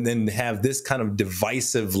show up and then have this kind of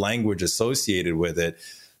divisive language associated with it,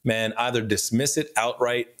 man, either dismiss it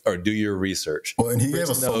outright or do your research. Well, and he gave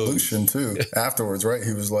a solution too afterwards, right?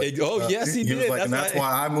 He was like, yes, he did. Was like, and that's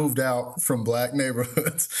why I moved out from black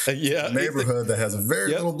neighborhoods. A neighborhood that has a very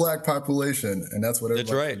little black population, and that's what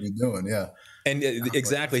everybody should be doing. Yeah, and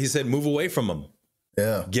exactly, he said, move away from them.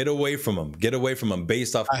 Yeah, get away from them. Get away from them.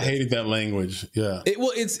 Based off. I hated that language. Yeah.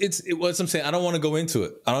 It's what I'm saying. I don't want to go into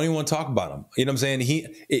it. I don't even want to talk about him. You know what I'm saying?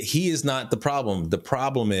 He is not the problem. The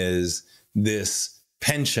problem is this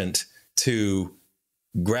penchant to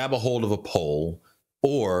grab a hold of a poll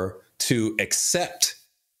or to accept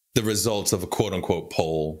the results of a quote unquote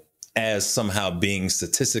poll as somehow being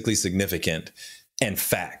statistically significant and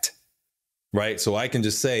fact. Right. So I can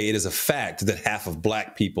just say it is a fact that half of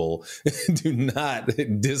black people do not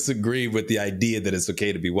disagree with the idea that it's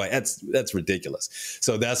OK to be white. That's ridiculous.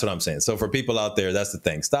 So that's what I'm saying. So for people out there, that's the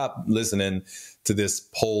thing. Stop listening to this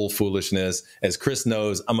poll foolishness. As Chris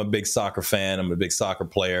knows, I'm a big soccer fan. I'm a big soccer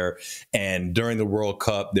player. And during the World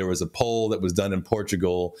Cup, there was a poll that was done in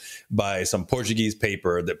Portugal by some Portuguese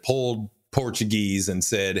paper that polled Portuguese and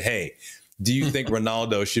said, hey, do you think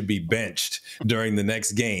Ronaldo should be benched during the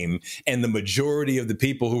next game? And the majority of the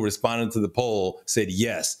people who responded to the poll said,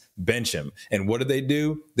 yes, bench him. And what did they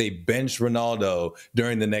do? They benched Ronaldo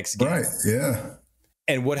during the next game. Right. Yeah.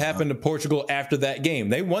 And what happened to Portugal after that game?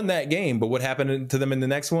 They won that game, but what happened to them in the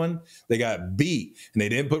next one? They got beat, and they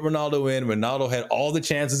didn't put Ronaldo in. Ronaldo had all the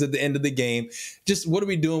chances at the end of the game. Just what are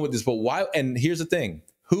we doing with this? But why? And here's the thing.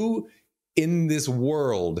 Who in this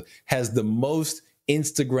world has the most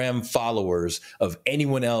Instagram followers of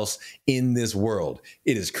anyone else in this world?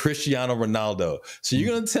 It is Cristiano Ronaldo. So you're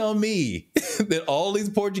going to tell me that all these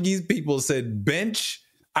Portuguese people said, bench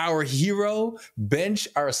our hero, bench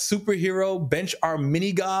our superhero, bench our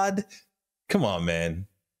mini god? Come on, man.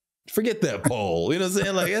 Forget that poll. You know what I'm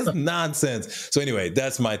saying? Like, that's nonsense. So anyway,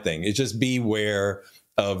 that's my thing. It's just beware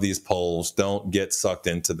of these polls. Don't get sucked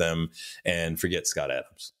into them, and forget Scott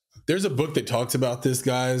Adams. There's a book that talks about this,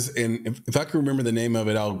 guys, and if I can remember the name of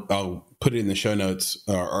it, I'll put it in the show notes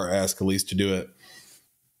or ask Elise to do it.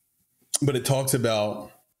 But it talks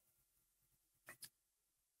about,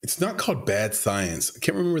 it's not called Bad Science. I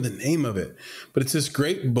can't remember the name of it, but it's this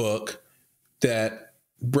great book that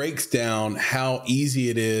breaks down how easy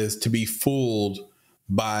it is to be fooled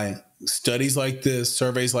by studies like this,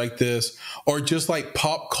 surveys like this, or just like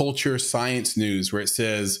pop culture science news where it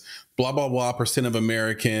says blah, blah, blah % of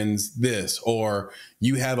Americans this, or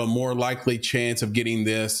you have a more likely chance of getting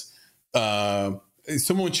this.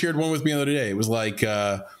 Someone shared one with me the other day. It was like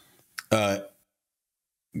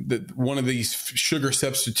one of these sugar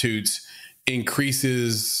substitutes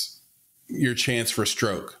increases your chance for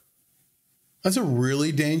stroke. That's a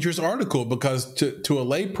really dangerous article because to a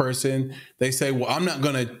lay person, they say, well, I'm not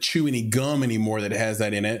going to chew any gum anymore that has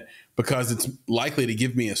that in it because it's likely to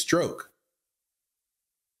give me a stroke.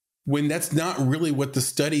 when that's not really what the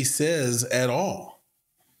study says at all.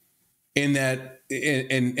 And that,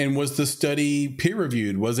 and was the study peer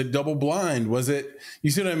reviewed? Was it double blind? Was it,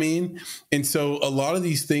 you see what I mean? And so a lot of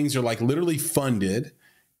these things are like literally funded,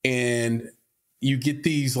 and you get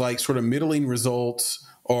these like sort of middling results,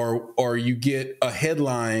 or you get a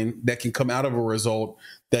headline that can come out of a result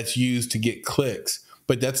that's used to get clicks,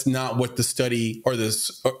 but that's not what the study or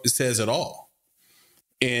this says at all.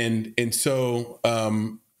 And so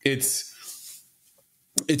it's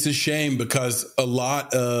a shame, because a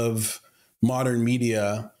lot of modern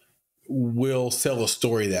media will sell a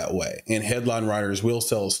story that way, and headline writers will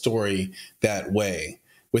sell a story that way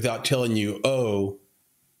without telling you, oh,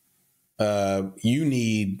 you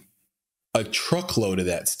need a truckload of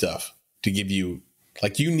that stuff to give you,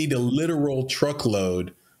 like, you need a literal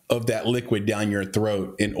truckload of that liquid down your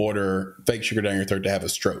throat in order, fake sugar down your throat, to have a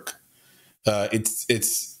stroke.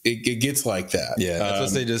 It gets like that. Yeah, that's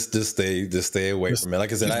what they just stay away from it.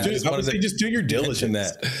 Like I said, just do your diligence.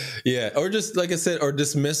 That. Yeah, or just like I said, or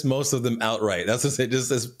dismiss most of them outright. That's what I say. Just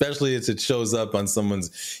especially if it shows up on someone's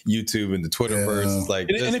YouTube and the Twitterverse. It's like,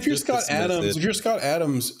 and if you're Scott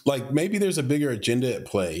Adams, like, maybe there's a bigger agenda at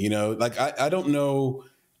play. You know, like I don't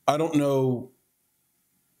know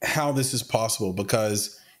how this is possible,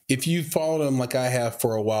 because if you followed him like I have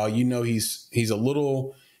for a while, you know he's a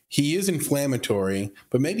little. He is inflammatory,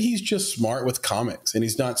 but maybe he's just smart with comics and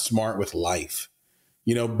he's not smart with life,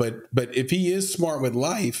 you know, but if he is smart with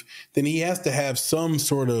life, then he has to have some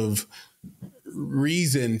sort of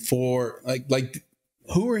reason for like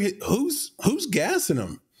who's gassing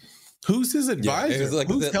him? Who's his advisor? Yeah, like,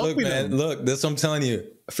 who's helping him? Look, that's what I'm telling you.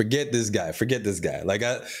 Forget this guy. Like,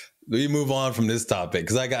 we move on from this topic,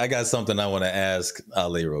 because I got something I want to ask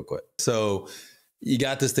Ali real quick. So you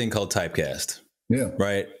got this thing called Typecast. Yeah.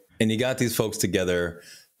 Right. And you got these folks together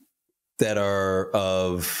that are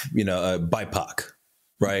of, BIPOC,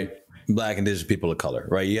 right? Black, Indigenous people of color,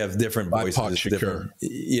 right? You have different voices. Different,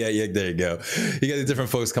 yeah, there you go. You got these different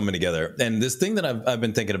folks coming together. And this thing that I've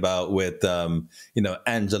been thinking about with,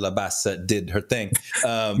 Angela Bassett did her thing.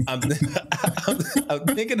 I'm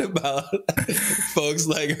thinking about folks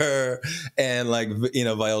like her and like,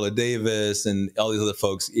 Viola Davis and all these other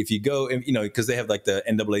folks. If you go, because they have like the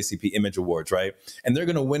NAACP Image Awards, right? And they're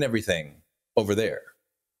going to win everything over there,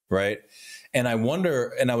 right? And I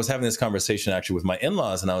wonder, and I was having this conversation actually with my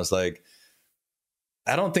in-laws, and I was like,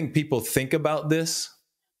 I don't think people think about this,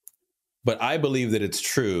 but I believe that it's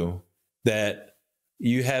true that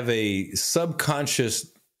you have a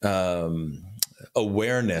subconscious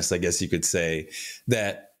awareness, I guess you could say,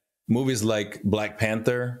 that movies like Black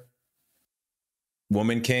Panther,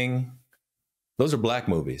 Woman King, those are Black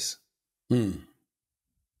movies.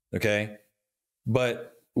 Okay.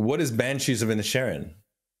 But what is Banshees of Inisherin?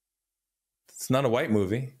 It's not a white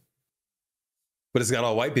movie, but it's got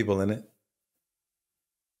all white people in it,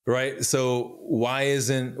 right? So why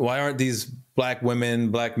aren't these Black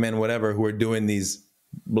women, Black men, whatever, who are doing these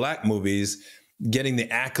Black movies getting the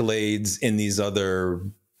accolades in these other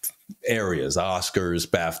areas, Oscars,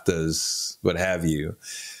 BAFTAs, what have you?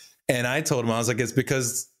 And I told him, I was like, it's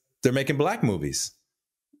because they're making Black movies,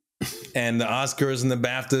 and the Oscars and the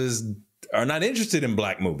BAFTAs are not interested in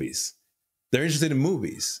Black movies. They're interested in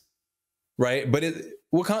movies. Right. But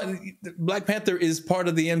Black Panther is part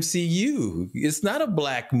of the MCU. It's not a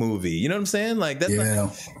Black movie. You know what I'm saying? Like, that's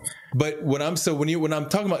not, but when I'm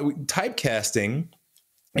talking about typecasting,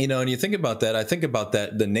 and you think about that, I think about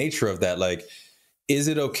that, the nature of that. Like, is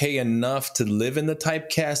it okay enough to live in the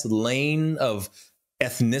typecast lane of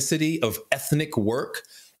ethnicity, of ethnic work?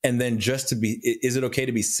 And then is it okay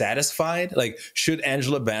to be satisfied? Like, should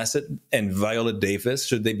Angela Bassett and Viola Davis,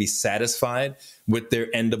 should they be satisfied with their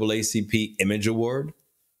NAACP Image Award?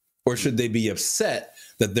 Or should they be upset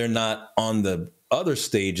that they're not on the other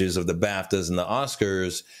stages of the BAFTAs and the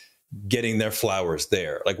Oscars getting their flowers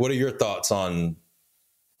there? Like, what are your thoughts on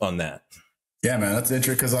that? Yeah, man, that's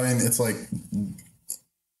interesting, because I mean, it's like,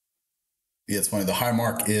 it's funny. The high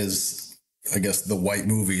mark is, I guess, the white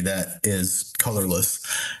movie that is colorless,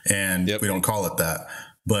 and we don't call it that.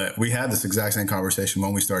 But we had this exact same conversation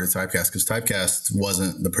when we started Typecast, because Typecast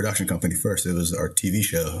wasn't the production company first. It was our TV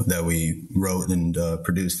show that we wrote and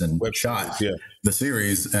produced and shot the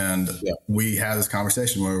series. And we had this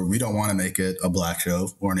conversation where we don't want to make it a Black show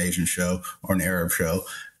or an Asian show or an Arab show,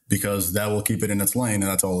 because that will keep it in its lane, and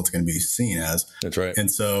that's all it's going to be seen as. That's right.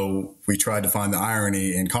 And so we tried to find the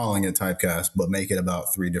irony in calling it Typecast, but make it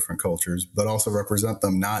about 3 different cultures, but also represent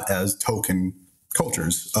them not as token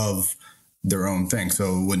cultures of their own thing.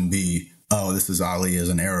 So it wouldn't be, oh, this is Ali as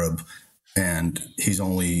an Arab, and he's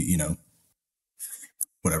only,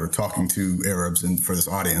 whatever, talking to Arabs and for this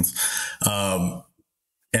audience.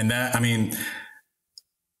 And that, I mean,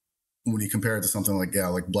 when you compare it to something like, yeah,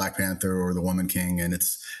 like Black Panther or The Woman King, and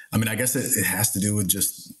it's, I mean, I guess it has to do with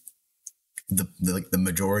just the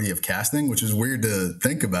majority of casting, which is weird to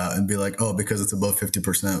think about and be like, oh, because it's above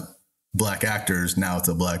 50% Black actors, now it's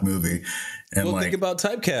a Black movie. And well, think about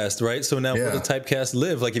typecast, right? So now where the typecast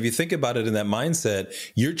live? Like, if you think about it in that mindset,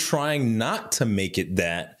 you're trying not to make it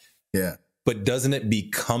that. Yeah. But doesn't it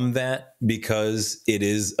become that because it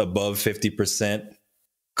is above 50%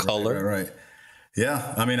 color? Right.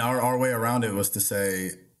 Yeah. I mean, our way around it was to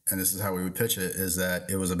say, and this is how we would pitch it, is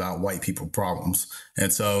that it was about white people problems.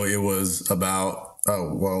 And so it was about,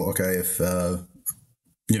 oh, well, okay, if,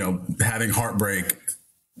 you know, having heartbreak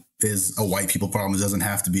is a white people problem, it doesn't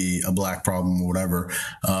have to be a Black problem or whatever,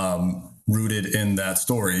 rooted in that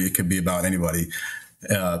story. It could be about anybody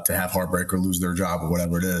to have heartbreak or lose their job or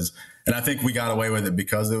whatever it is. And I think we got away with it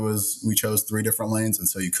because we chose 3 different lanes. And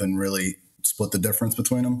so you couldn't really split the difference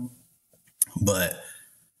between them. But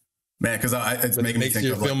man, because it's making me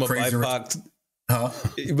think of like Crazy Rich. Huh?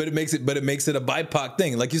 But it makes it a BIPOC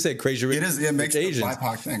thing, like you said, Crazy Rich. It makes it a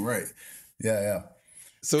BIPOC thing, right? Yeah.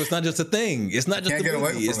 So it's not just a thing. It's not just a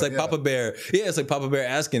movie. It's like Papa Bear. Yeah, it's like Papa Bear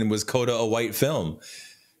asking, was Coda a white film?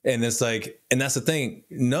 And it's like, and that's the thing.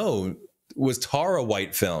 No, was Tar a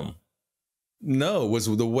white film? No. Was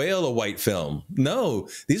The Whale a white film? No.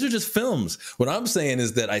 These are just films. What I'm saying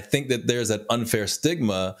is that I think that there's an unfair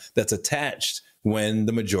stigma that's attached when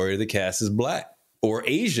the majority of the cast is Black or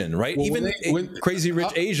Asian, right? Well, even Crazy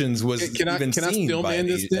Rich Asians was even seen by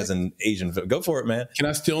as an Asian film. Go for it, man. Can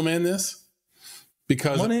I still man this?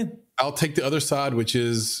 Because I'll take the other side, which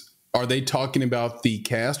is, are they talking about the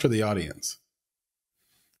cast or the audience?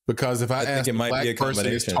 Because if I ask a Black person,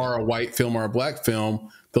 is Tar a white film or a Black film,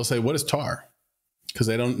 they'll say, what is Tar? Because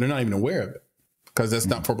they're not even aware of it, because that's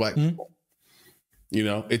not for Black people. You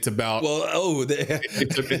know, it's about,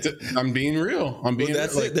 I'm being real. I'm being,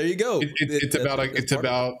 that's like, it. There you go.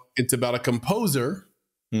 It's about a composer,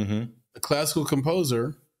 a classical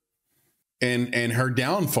composer, and her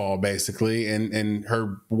downfall, basically, and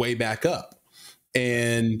her way back up.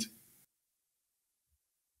 And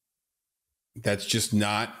that's just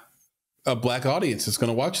not a Black audience that's going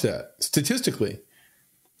to watch that. Statistically,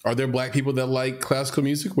 are there Black people that like classical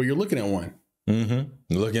music? Well, you're looking at one.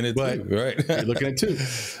 Looking at two, right? You're looking at 2.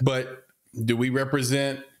 But do we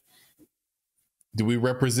represent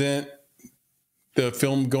the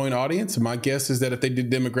film going audience? My guess is that if they did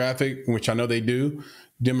demographic, which I know they do,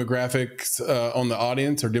 demographics on the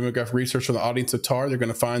audience or demographic research on the audience of Tar, they're going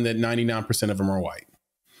to find that 99% of them are white.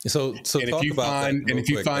 So if you find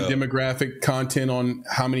demographic content on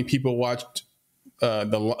how many people watched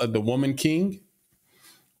the Woman King,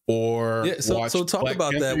 or so talk Black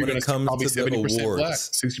about Panther, that when it comes to the awards. Black,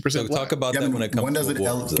 60% so Black. Talk about that when it comes. When does to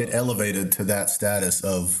awards, it get elevated to that status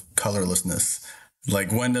of colorlessness?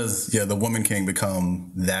 Like, when does The Woman King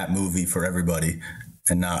become that movie for everybody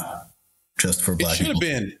and not just for Black people? It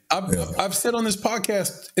should have been. I've said on this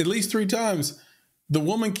podcast at least 3 times, The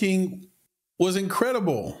Woman King was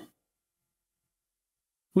incredible.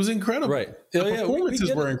 Right. The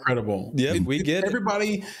performances were incredible. Yeah, we get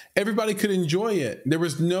it. Everybody could enjoy it. There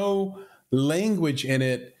was no language in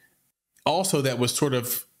it also that was sort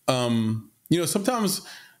of, sometimes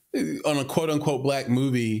on a quote unquote Black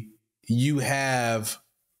movie, you have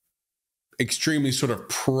extremely sort of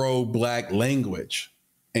pro-Black language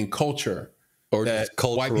and culture, or that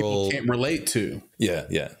white people can't relate to.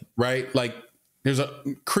 Yeah. Right? Like, there's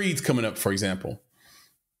Creed's coming up, for example.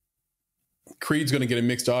 Creed's going to get a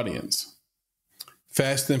mixed audience.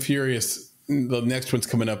 Fast and Furious, the next one's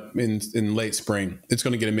coming up in late spring. It's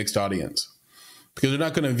going to get a mixed audience because they're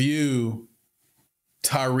not going to view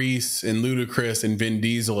Tyrese and Ludacris and Vin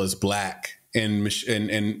Diesel as Black and was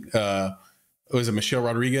it Michelle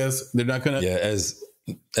Rodriguez? They're not going to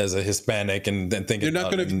as a Hispanic and then thinking they're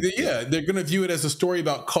not going to they're going to view it as a story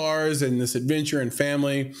about cars and this adventure and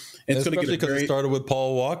family. And it's going to get because it started with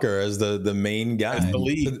Paul Walker as the main guy. As the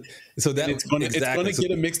lead. So that it's going to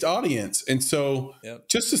get a mixed audience. And so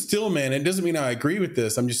just to still man, it doesn't mean I agree with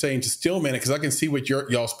this. I'm just saying to still man it because I can see what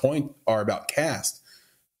y'all's point are about cast,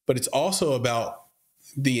 but it's also about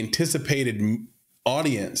the anticipated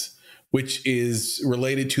audience, which is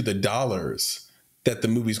related to the dollars that the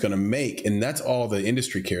movie's going to make. And that's all the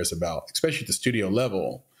industry cares about, especially at the studio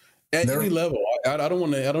level. At any level, I don't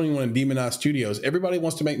even want to demonize studios. Everybody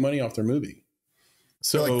wants to make money off their movie.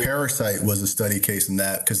 So like Parasite was a study case in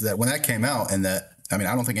that, because when that came out, I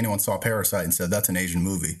don't think anyone saw Parasite and said that's an Asian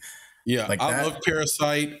movie. Yeah, I love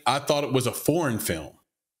Parasite. I thought it was a foreign film.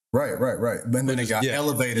 Right. But then it got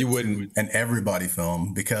elevated you wouldn't to an everybody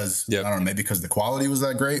film because Yep. I don't know, maybe because the quality was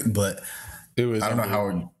that great, but It was. I don't know how.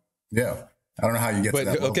 I don't know how you get to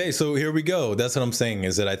that. Okay, so here we go. That's what I'm saying,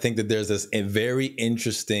 is that I think that there's this very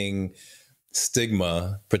interesting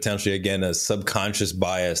stigma, potentially, again, a subconscious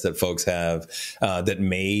bias that folks have that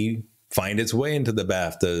may find its way into the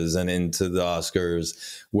BAFTAs and into the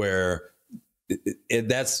Oscars, where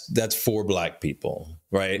that's for Black people,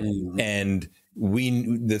 right? Mm-hmm. And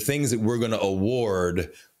the things that we're going to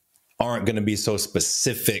award aren't going to be so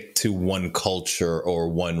specific to one culture or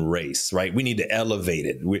one race, right? We need to elevate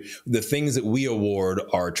it. The things that we award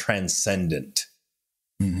are transcendent,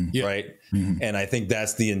 right? Mm-hmm. And I think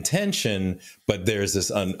that's the intention, but there's this,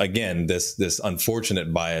 this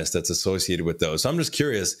unfortunate bias that's associated with those. So I'm just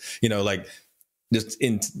curious, like just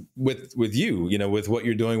with you, with what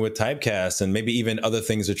you're doing with Typecast and maybe even other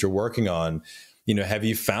things that you're working on, have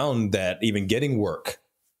you found that even getting work,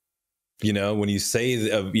 when you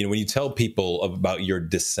say, when you tell people about your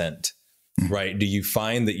descent, right? Do you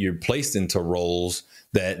find that you're placed into roles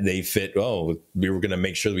that they fit? Oh, we were going to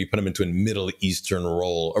make sure that we put them into a Middle Eastern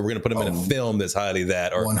role, or we're going to put them in a film that's highly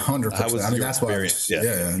that, or 100%. I mean, that's why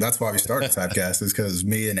that's why we started Typecast, is because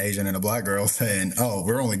me, an Asian and a Black girl, saying, "Oh,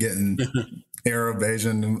 we're only getting Arab,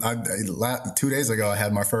 Asian." 2 days ago, I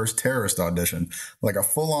had my first terrorist audition, like a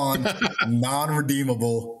full-on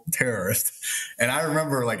non-redeemable terrorist. And I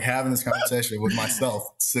remember like having this conversation with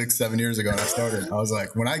myself 6-7 years ago, and I was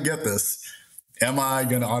like, when I get this, am I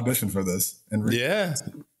going to audition for this? And yeah.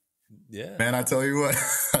 Man, I tell you what,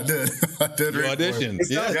 I did. You auditioned.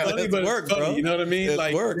 It's not funny, but it's funny, bro. You know what I mean? It's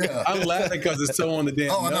like, work. Yeah. I'm laughing because it's so on the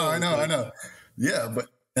damn. Oh, I know. Yeah, but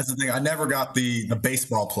that's the thing. I never got the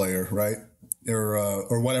baseball player, right?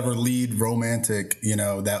 Or whatever lead romantic,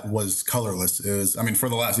 that was colorless. It was, I mean, for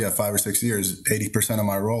the last 5 or 6 years, 80% of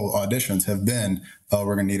my role auditions have been,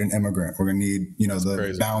 we're gonna need an immigrant, we're gonna need,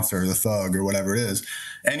 the bouncer, the thug, or whatever it is.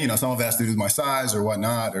 And some of it has to do with my size or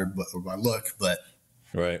whatnot, or my look, but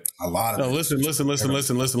right. A lot of no.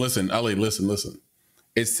 Listen, Ali, listen.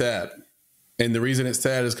 It's sad, and the reason it's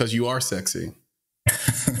sad is because you are sexy.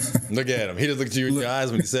 Look at him. He just looked at you in your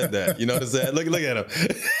eyes when he said that. You know what I'm saying? Look at him.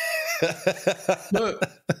 Look,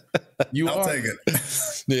 I'll take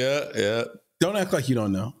it. Yeah. Don't act like you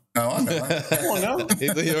don't know. Oh, I know. Come on now.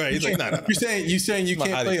 He's like, no. You're saying you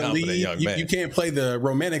can't play a lead. You can't play the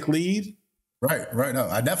romantic lead. Right. No,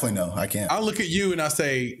 I definitely know I can't. I look at you and I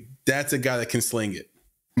say, that's a guy that can sling it.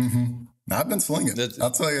 Mm-hmm. I've been slinging.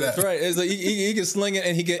 I'll tell you that. That's right. It's like he can sling it,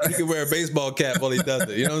 and he can wear a baseball cap while he does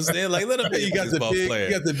it. You know what I'm saying? Like, let him be a baseball player.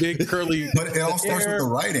 You got the big curly, but it all starts with the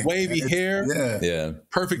writing. Wavy hair. Yeah.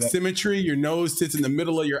 Perfect symmetry. Your nose sits in the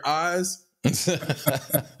middle of your eyes. You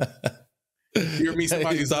hear me?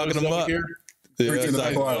 Somebody's talking them up here.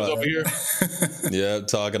 Over here. Yeah,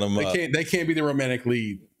 talking them up. They can't be the romantic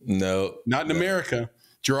lead. No, not in America.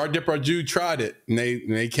 Gerard Depardieu tried it, and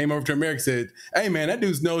they came over to America and said, "Hey, man, that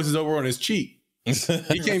dude's nose is over on his cheek. He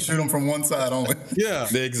can't shoot him from one side only." Yeah,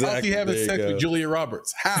 exactly. How's he having sex with Julia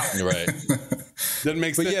Roberts? How? Right. Doesn't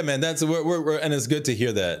make sense. But yeah, man, that's we're and it's good to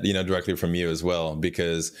hear that directly from you as well,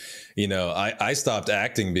 because I stopped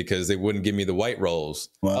acting because they wouldn't give me the white roles.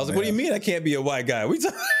 Well, I was like, "What do you mean I can't be a white guy?"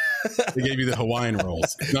 They gave you the Hawaiian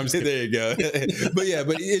rolls. No, there you go. But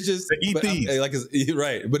it's just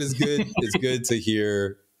right. But it's good. It's good to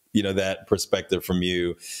hear that perspective from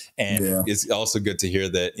you, and it's also good to hear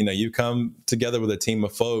that you come together with a team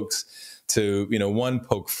of folks to one,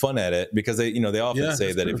 poke fun at it, because they often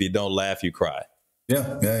say that if you don't laugh, you cry.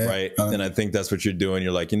 Yeah. Right. And I think that's what you're doing.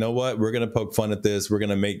 You're like, you know what? We're gonna poke fun at this. We're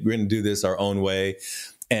gonna do this our own way.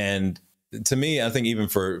 And to me, I think even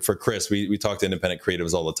for Chris, we talk to independent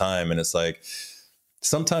creatives all the time, and it's like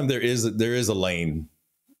sometimes there is a lane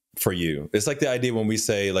for you. It's like the idea when we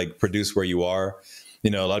say like produce where you are. A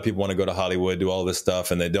lot of people want to go to Hollywood, do all this stuff,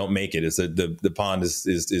 and they don't make it. It's the pond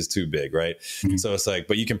is too big, right? Mm-hmm. So it's like,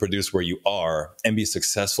 but you can produce where you are and be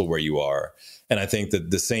successful where you are. And I think that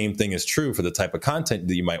the same thing is true for the type of content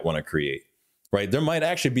that you might want to create. Right. There might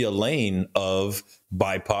actually be a lane of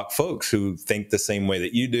BIPOC folks who think the same way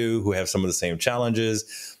that you do, who have some of the same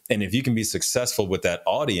challenges. And if you can be successful with that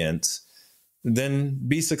audience, then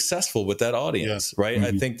be successful with that audience. Yeah. Right.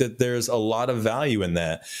 Mm-hmm. I think that there's a lot of value in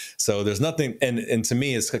that. So there's nothing. And to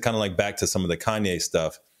me, it's kind of like back to some of the Kanye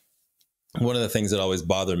stuff. One of the things that always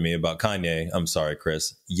bothered me about Kanye, I'm sorry,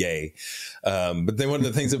 Chris, yay. But then one of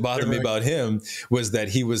the things that bothered me about him was that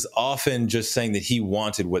he was often just saying that he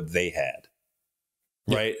wanted what they had.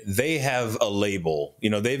 Right. Yeah. They have a label,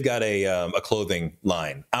 they've got a clothing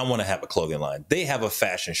line. I want to have a clothing line. They have a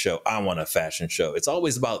fashion show. I want a fashion show. It's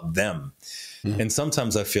always about them. And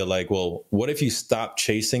sometimes I feel like, well, what if you stop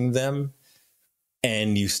chasing them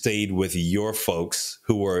and you stayed with your folks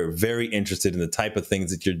who are very interested in the type of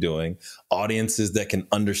things that you're doing, audiences that can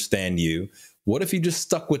understand you? What if you just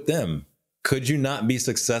stuck with them? Could you not be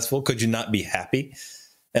successful? Could you not be happy?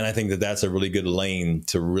 And I think that that's a really good lane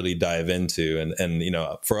to really dive into. And you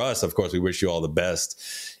know, for us, of course, we wish you all the best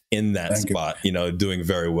in that spot, you know, doing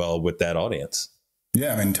very well with that audience.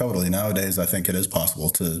 Yeah, I mean, totally. Nowadays, I think it is possible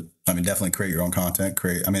to, I mean, definitely create your own content.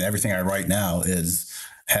 Everything I write now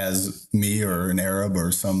has me or an Arab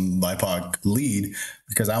or some BIPOC lead,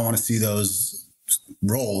 because I want to see those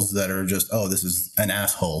roles that are just, oh, this is an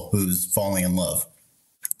asshole who's falling in love.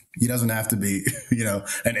 He doesn't have to be, you know,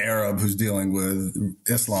 an Arab who's dealing with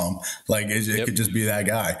Islam. Like it could just be that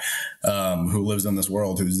guy who lives in this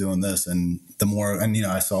world who's doing this. And the more, and you know,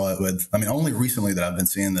 I saw it with, I mean, only recently that I've been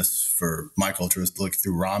seeing this for my culture is look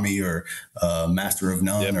through Rami or Master of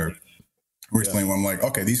None or recently when I'm like,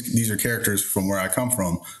 okay, these are characters from where I come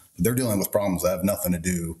from. But they're dealing with problems that have nothing to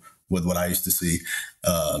do with what I used to see,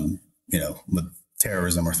 you know, with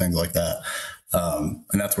terrorism or things like that. And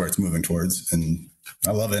that's where it's moving towards. And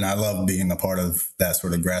I love it. And I love being a part of that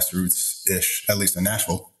sort of grassroots-ish, at least in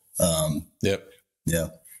Nashville. Yeah.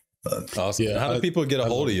 But, awesome. Yeah, how do people get a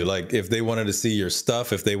hold of you? Like if they wanted to see your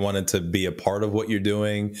stuff, if they wanted to be a part of what you're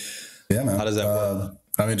doing, yeah, man. How does that work?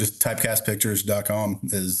 I mean, just typecastpictures.com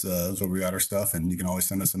is where we got our stuff, and you can always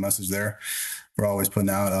send us a message there. We're always putting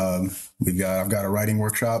out, I've got a writing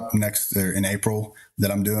workshop in April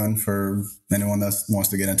that I'm doing for anyone that wants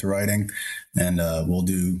to get into writing. And we'll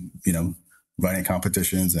do, you know, writing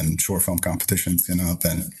competitions and short film competitions, you know,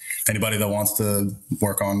 and anybody that wants to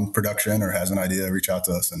work on production or has an idea, reach out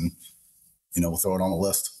to us and, you know, we'll throw it on the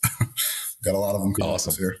list. Got a lot of them coming up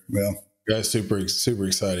this year. Yeah. That's super, super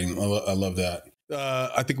exciting. I love that.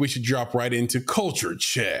 I think we should drop right into culture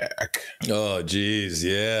check. Oh, geez.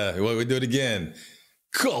 Yeah. Well, we do it again.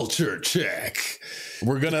 Culture check.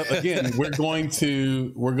 We're going to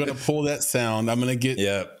pull that sound. I'm going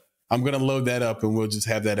to load that up and we'll just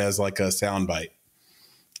have that as like a sound bite.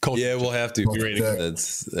 Yeah, we'll have to.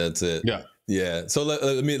 That's it. Yeah. Yeah. So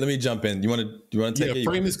let me jump in. You want to take it?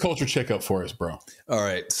 Frame this culture check up for us, bro. All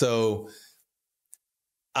right. So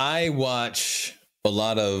I watch a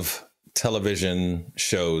lot of television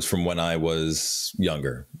shows from when I was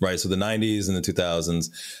younger, right? So the 90s and the 2000s,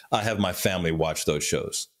 I have my family watch those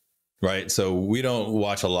shows, right? So we don't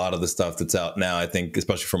watch a lot of the stuff that's out now. I think,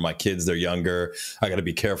 especially for my kids, they're younger. I got to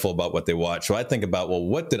be careful about what they watch. So I think about, well,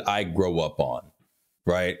 what did I grow up on,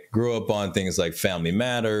 right? Grew up on things like Family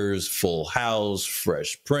Matters, Full House,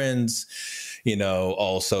 Fresh Prince, you know,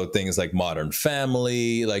 also things like Modern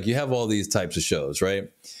Family. Like you have all these types of shows, right?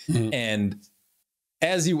 Mm-hmm. And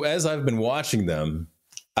as I've been watching them,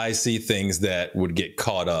 I see things that would get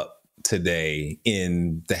caught up today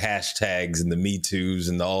in the hashtags and the Me Too's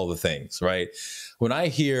and all the things, right? When I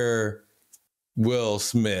hear Will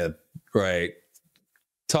Smith, right,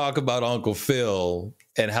 talk about Uncle Phil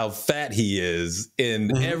and how fat he is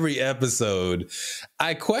in every episode,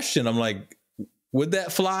 I question, I'm like, would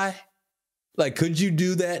that fly? Like, could you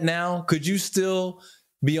do that now? Could you still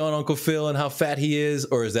be on Uncle Phil and how fat he is,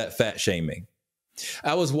 or is that fat shaming?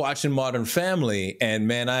 I was watching Modern Family and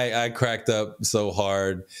man, I cracked up so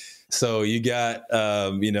hard. So you got,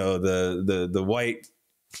 you know, the white,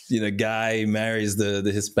 you know, guy marries the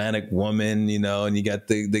Hispanic woman, you know, and you got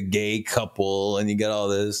the gay couple and you got all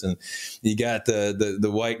this, and you got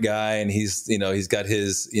the white guy and he's, you know, he's got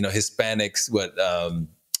his, you know, Hispanics,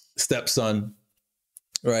 stepson.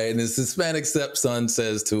 Right. And his Hispanic stepson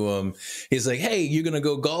says to him, he's like, hey, you're going to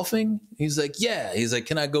go golfing? He's like, yeah. He's like,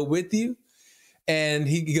 can I go with you? And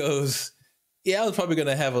he goes, yeah, I was probably going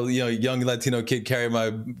to have a young Latino kid carry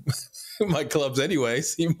my clubs anyway,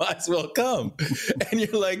 so you might as well come. And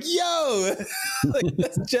you're like, yo, like,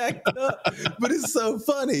 that's jacked up. But it's so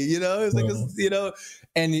funny, you know? It's like, you know,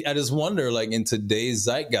 and I just wonder, like in today's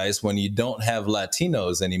zeitgeist, when you don't have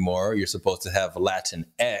Latinos anymore, you're supposed to have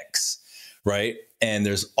Latinx, right? And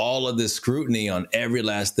there's all of this scrutiny on every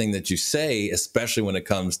last thing that you say, especially when it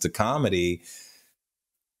comes to comedy.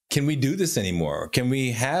 Can we do this anymore? Can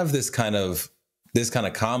we have this kind of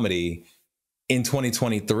comedy in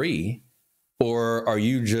 2023? Or are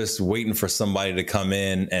you just waiting for somebody to come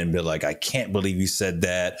in and be like, I can't believe you said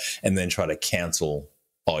that, and then try to cancel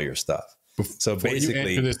all your stuff? So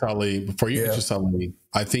basically, before you answer Ali,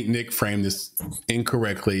 I think Nick framed this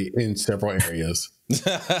incorrectly in several areas.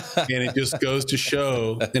 And it just goes to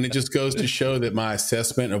show that my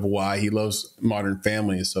assessment of why he loves Modern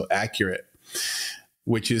Family is so accurate,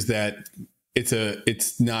 which is that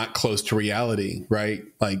it's not close to reality, right?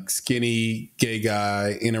 Like skinny gay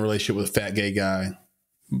guy in a relationship with a fat gay guy.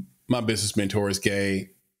 My business mentor is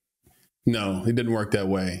gay. No, it didn't work that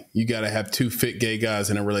way. You got to have two fit gay guys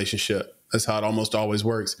in a relationship. That's how it almost always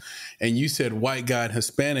works. And you said white guy and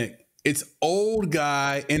Hispanic. It's old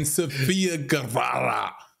guy and Sofia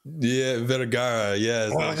Vergara. Yeah, Vergara.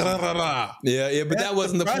 Yes. Yeah. But that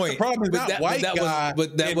wasn't the point. The problem is not white guy.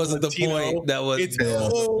 But that wasn't the point. That was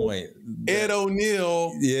the point. Ed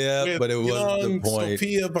O'Neill. Yeah, but it wasn't the point.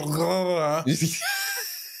 Sofia Vergara.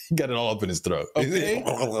 He got it all up in his throat. Okay.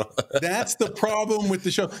 That's the problem with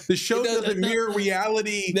the show. The show doesn't mirror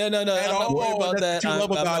reality. No. I'm not worried about that. I'm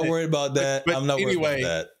not worried about that. I'm not worried about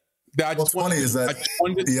that. What's funny is that I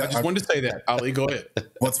just wanted to say that. Ali, go ahead.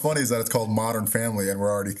 What's funny is that it's called Modern Family, and we're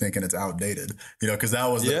already thinking it's outdated. Because that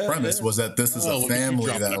was the premise was that this is a family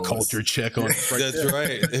that a culture check on. That's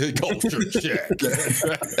right. Culture check.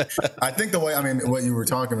 I think the way what you were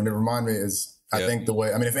talking about, it reminded me is I think the way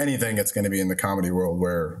if anything, it's going to be in the comedy world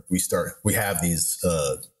where we have these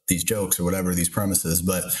jokes or whatever, these premises.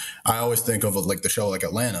 But I always think of like the show like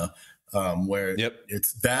Atlanta, where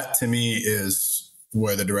it's that to me is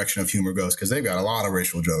where the direction of humor goes, because they've got a lot of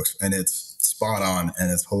racial jokes and it's spot on and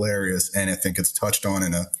it's hilarious. And I think it's touched on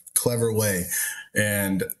in a clever way.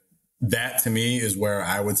 And that to me is where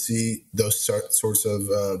I would see those sorts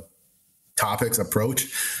of topics approach.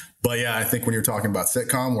 But yeah, I think when you're talking about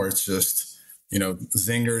sitcom where it's just,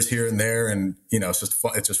 zingers here and there and,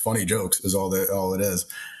 it's just funny jokes is all it is.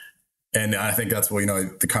 And I think that's what,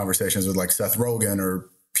 the conversations with like Seth Rogen or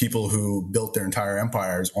people who built their entire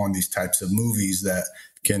empires on these types of movies that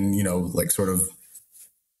can, like sort of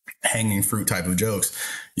hanging fruit type of jokes,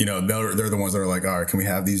 they're the ones that are like, all right, can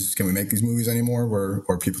we make these movies anymore? Or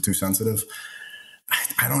are people too sensitive?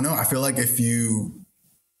 I don't know. I feel like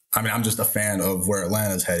I'm just a fan of where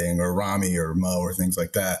Atlanta's heading or Rami or Mo or things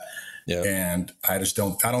like that. Yeah. And I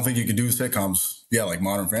don't think you can do sitcoms, like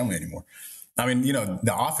Modern Family anymore.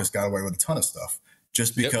 The Office got away with a ton of stuff.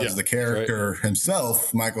 Just because the character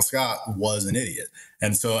himself, Michael Scott, was an idiot.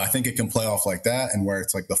 And so I think it can play off like that and where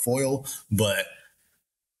it's like the foil. But,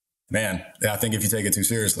 man, I think if you take it too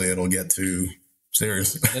seriously, it'll get too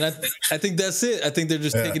serious. And I think that's it. I think they're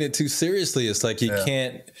just taking it too seriously. It's like you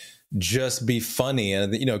can't just be funny.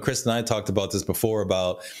 And, Chris and I talked about this before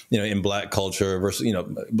about, in black culture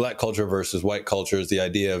versus white culture is the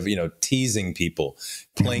idea of, teasing people,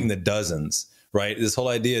 playing the dozens. Right. This whole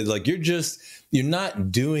idea is like, you're not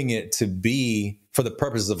doing it to be for the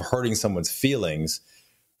purposes of hurting someone's feelings.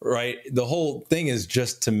 Right. The whole thing is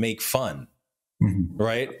just to make fun. Mm-hmm.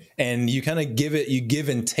 Right. And you kind of give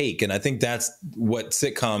and take. And I think that's what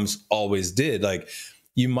sitcoms always did. Like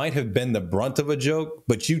you might have been the brunt of a joke,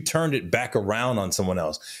 but you turned it back around on someone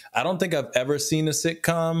else. I don't think I've ever seen a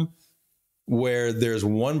sitcom where there's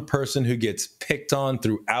one person who gets picked on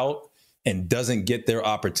throughout and doesn't get their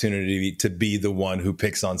opportunity to be the one who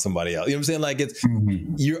picks on somebody else. You know what I'm saying? Like it's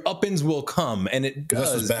your up-ins will come, and it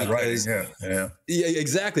does. This is bad writing. Yeah,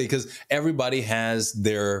 exactly. Because everybody has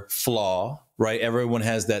their flaw, right? Everyone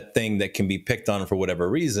has that thing that can be picked on for whatever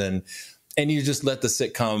reason, and you just let the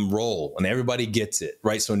sitcom roll, and everybody gets it,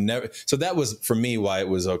 right? So that was for me why it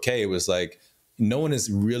was okay. It was like no one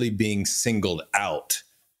is really being singled out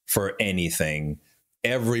for anything.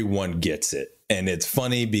 Everyone gets it. And it's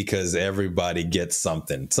funny because everybody gets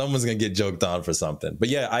something. Someone's going to get joked on for something. But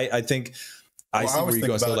yeah, I think I see where you're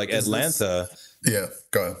going. So like Atlanta. Yeah,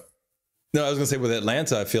 go ahead. No, I was going to say with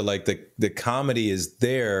Atlanta, I feel like the comedy is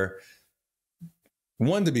there,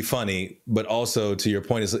 one, to be funny, but also to your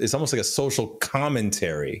point, it's almost like a social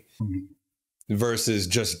commentary versus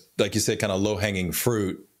just, like you said, kind of low hanging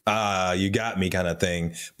fruit. You got me kind of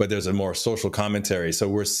thing, but there's a more social commentary. So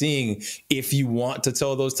we're seeing if you want to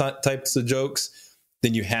tell those types of jokes,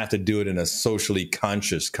 then you have to do it in a socially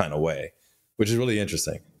conscious kind of way, which is really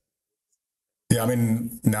interesting. Yeah,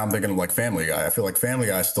 now I'm thinking of like Family Guy. I feel like Family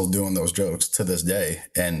Guy is still doing those jokes to this day.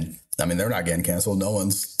 And they're not getting canceled. No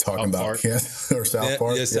one's talking about or South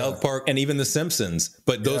Park. Yeah, South Park and even The Simpsons,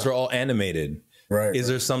 but those are all animated. Right. Is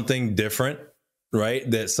there something different, right?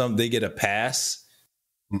 That they get a pass?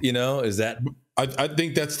 Is that? I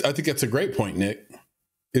think that's a great point, Nick.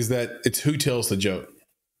 Is that it's who tells the joke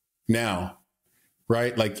now,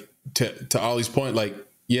 right? Like to Ollie's point, like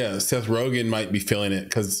Seth Rogen might be feeling it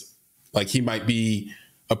because like he might be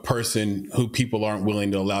a person who people aren't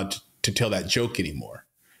willing to allow to tell that joke anymore,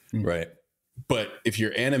 right? But if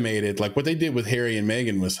you're animated, like what they did with Harry and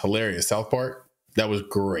Meghan was hilarious. South Park, that was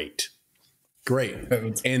great.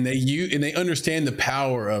 And they understand the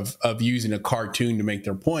power of using a cartoon to make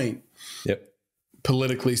their point. Yep.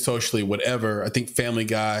 politically, socially, whatever. I think Family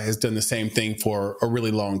Guy has done the same thing for a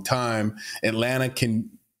really long time. Atlanta can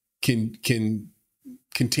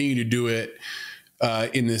continue to do it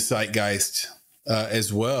in this zeitgeist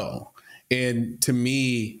as well. And to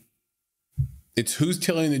me, it's who's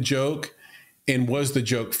telling the joke and was the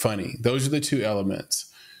joke funny? Those are the two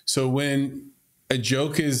elements. So when a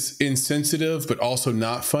joke is insensitive but also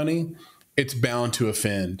not funny, it's bound to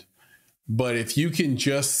offend. But if you can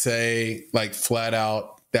just say, like, flat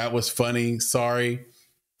out, that was funny, sorry,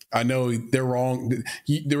 I know they're wrong.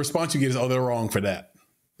 The response you get is, oh, they're wrong for that.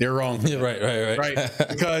 They're wrong for that. Right.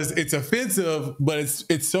 Because it's offensive, but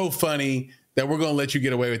it's so funny that we're going to let you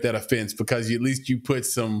get away with that offense because at least you put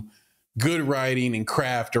some good writing and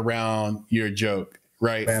craft around your joke,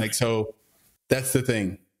 right? Man. Like, so that's the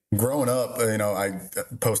thing. Growing up, you know, I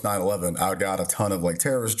post 9/11, I got a ton of like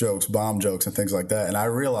terrorist jokes, bomb jokes, and things like that. And I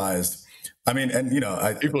realized, I mean, and you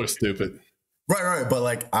know, people are stupid. Right. But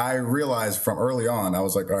like, I realized from early on, I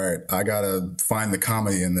was like, all right, I got to find the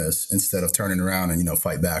comedy in this instead of turning around and, you know,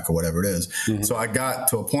 fight back or whatever it is. Mm-hmm. So I got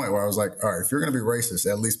to a point where I was like, all right, if you're going to be racist,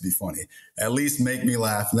 at least be funny. At least make me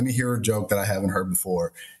laugh. Let me hear a joke that I haven't heard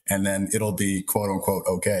before. And then it'll be quote unquote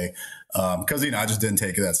okay. Because, you know, I just didn't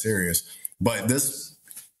take it that serious. But this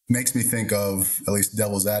makes me think of, at least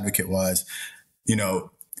devil's advocate wise, you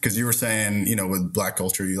know, because you were saying, you know, with Black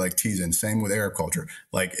culture, you like teasing. Same with Arab culture.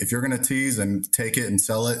 Like, if you're going to tease and take it and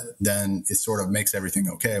sell it, then it sort of makes everything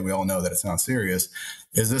okay. We all know that it's not serious.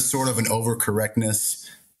 Is this sort of an overcorrectness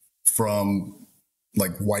from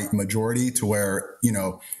like white majority to where, you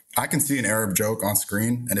know, I can see an Arab joke on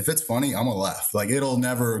screen, and if it's funny, I'm going to laugh. Like, it'll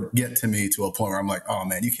never get to me to a point where I'm like, oh,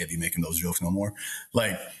 man, you can't be making those jokes no more.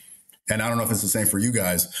 Like, and I don't know if it's the same for you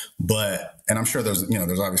guys, but, and I'm sure there's, you know,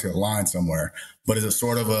 there's obviously a line somewhere, but is it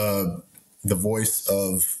sort of the voice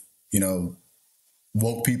of, you know,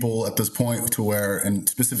 woke people at this point to where, and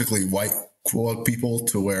specifically white woke people,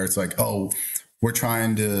 to where it's like, oh, we're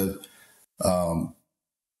trying to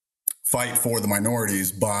fight for the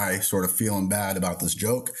minorities by sort of feeling bad about this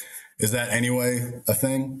joke. Is that anyway a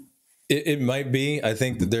thing? It might be. I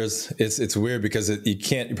think that it's weird because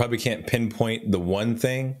you probably can't pinpoint the one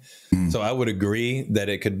thing. So I would agree that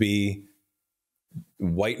it could be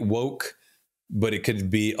white woke, but it could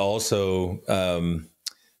be also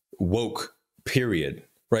woke, period.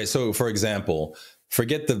 Right. So, for example,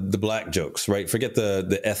 forget the Black jokes, right? Forget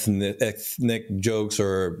the ethnic jokes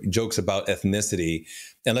or jokes about ethnicity.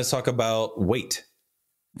 And let's talk about weight.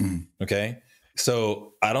 Okay.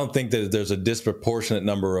 So I don't think that there's a disproportionate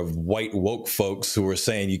number of white woke folks who are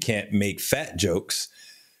saying you can't make fat jokes,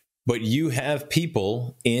 but you have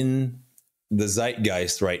people in the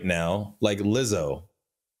zeitgeist right now, like Lizzo,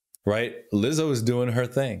 right? Lizzo is doing her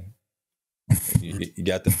thing. You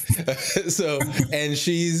got that? So, and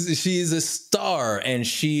she's a star, and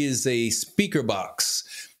she is a speaker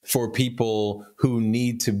box for people who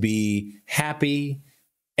need to be happy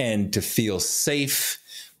and to feel safe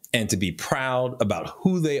and to be proud about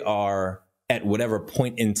who they are at whatever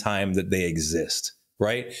point in time that they exist,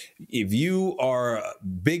 right? If you are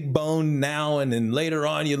big bone now and then later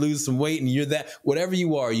on you lose some weight and you're that, whatever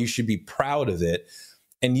you are, you should be proud of it.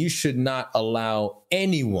 And you should not allow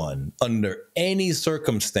anyone under any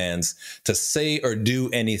circumstance to say or do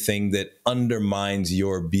anything that undermines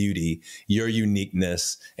your beauty, your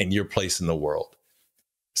uniqueness, and your place in the world.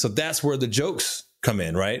 So that's where the jokes come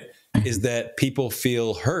in, right? Is that people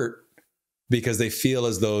feel hurt because they feel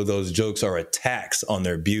as though those jokes are attacks on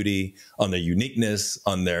their beauty, on their uniqueness,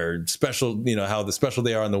 on their special, you know, how the special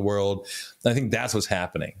they are in the world. And I think that's what's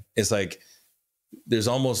happening. It's like there's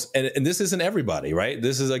almost, and this isn't everybody, right?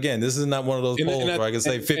 This is not one of those polls where I can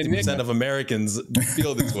say 50% of Americans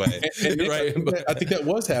feel this way, right? I think that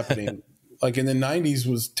was happening. Like in the 90s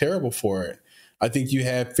was terrible for it. I think you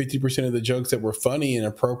had 50% of the jokes that were funny and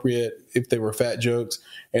appropriate if they were fat jokes,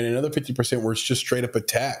 and another 50% were just straight up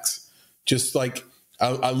attacks. Just like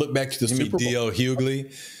I look back to the Super Bowl. D.L.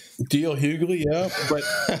 Hughley, yeah.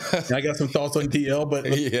 But I got some thoughts on D.L.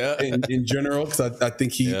 But yeah, in general, because I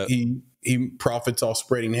think he profits off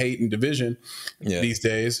spreading hate and division these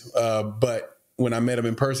days. But when I met him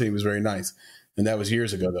in person, he was very nice, and that was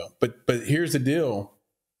years ago though. But here's the deal: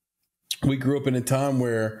 we grew up in a time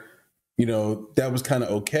where, you know, that was kind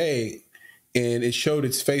of okay. And it showed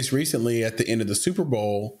its face recently at the end of the Super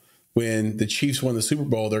Bowl when the Chiefs won the Super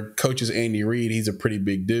Bowl. Their coach is Andy Reid. He's a pretty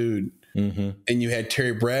big dude. Mm-hmm. And you had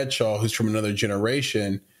Terry Bradshaw, who's from another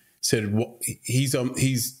generation, said, well, he's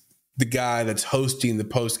the guy that's hosting the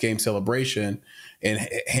post-game celebration and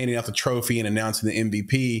handing out the trophy and announcing the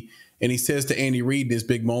MVP. And he says to Andy Reid in his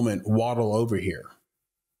big moment, waddle over here.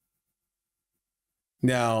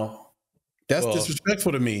 Now, That's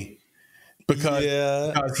disrespectful to me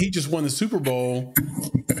because he just won the Super Bowl,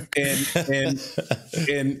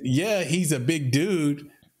 and yeah, he's a big dude,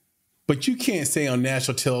 but you can't say on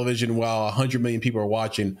national television while 100 million people are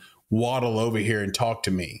watching, waddle over here and talk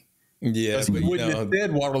to me. Yeah, but you wouldn't have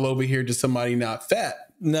said waddle over here to somebody not fat.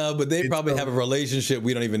 No, but they probably have a relationship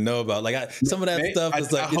we don't even know about. Like some of that stuff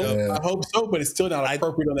is like, I hope so, but it's still not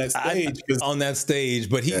appropriate on that stage.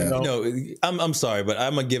 But he, I'm sorry, but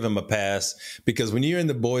I'm gonna give him a pass because when you're in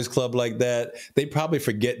the boys club like that, they probably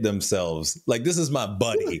forget themselves. Like, this is my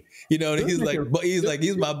buddy, and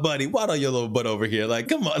he's my buddy. Waddle your little butt over here. Like,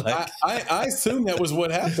 come on. Like, I assume that was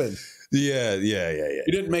what happened. Yeah. You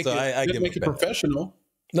didn't make it professional.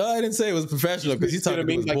 No, I didn't say it was professional because he's talking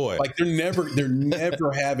to his boy. Like they're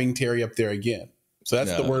never having Terry up there again. So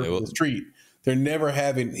that's the word of the street.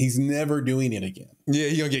 He's never doing it again. Yeah,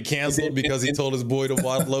 he's going to get canceled because he told his boy to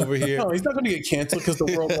waddle over here. No, he's not going to get canceled because the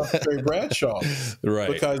world loves Terry Bradshaw.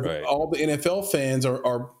 Right. Because all the NFL fans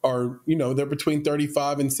are they're between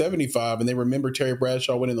 35 and 75 and they remember Terry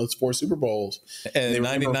Bradshaw winning those 4 Super Bowls. And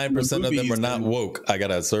 99% of them are not woke. I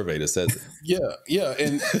got a survey that says it. Yeah.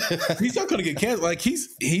 And he's not going to get canceled. Like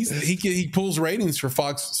he pulls ratings for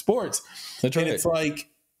Fox Sports. That's right. And it's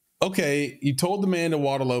like, okay, you told the man to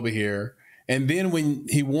waddle over here. And then when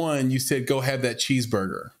he won, you said, "Go have that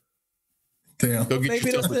cheeseburger." Damn. Maybe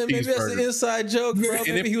that's an inside joke, bro.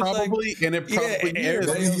 Maybe he was everybody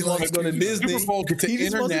wants to go to Disney. Super Bowl gets an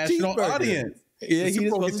international audience. Yeah, he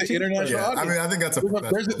just wants an international audience. I mean, I think that's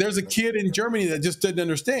there's a kid in Germany that just didn't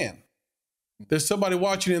understand. There's somebody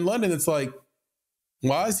watching in London that's like,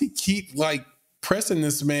 why does he keep like pressing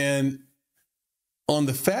this man on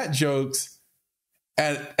the fat jokes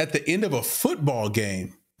at the end of a football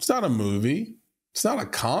game? It's not a movie. It's not a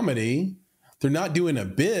comedy. They're not doing a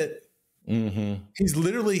bit. Mm-hmm. He's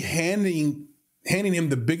literally handing him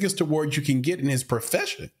the biggest award you can get in his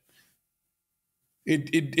profession.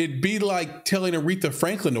 It'd be like telling Aretha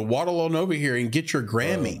Franklin to waddle on over here and get your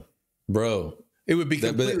Grammy. Bro. It would be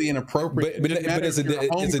completely inappropriate. But it's a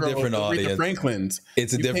different audience. Aretha Franklin's.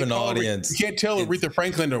 It's a different audience. You can't tell Aretha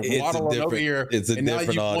Franklin to waddle on over here. It's a different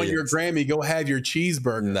audience. Now you won your Grammy. Go have your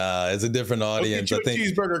cheeseburger. Nah, it's a different audience. Go get you a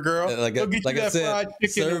cheeseburger, girl. Like I said,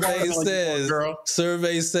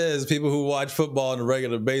 survey says people who watch football on a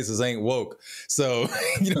regular basis ain't woke. So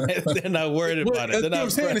they're not worried about it. That's what I'm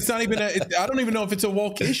saying. It's not even. I don't even know if it's a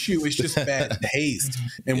woke issue. It's just bad taste.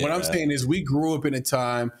 And what I'm saying is, we grew up in a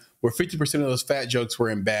time where 50% of those fat jokes were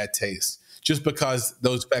in bad taste just because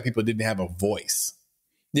those fat people didn't have a voice.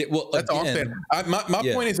 Yeah, well, that's all I'm saying. My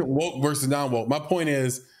point isn't woke versus non-woke. My point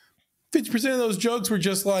is 50% of those jokes were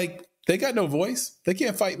just like, they got no voice. They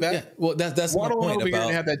can't fight back. Yeah, well, that's my point about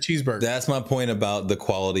and have that cheeseburger. That's my point about the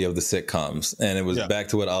quality of the sitcoms. And it was back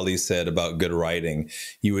to what Ali said about good writing.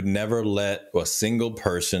 You would never let a single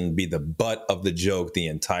person be the butt of the joke the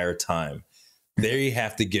entire time. They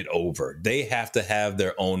have to get over. They have to have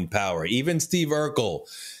their own power. Even Steve Urkel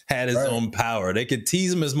had his own power. They could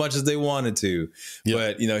tease him as much as they wanted to.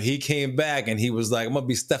 But, he came back and he was like, I'm going to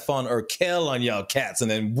be Stefan Urkel on y'all cats. And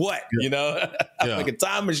then what? Like a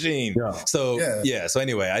time machine. Yeah. So, So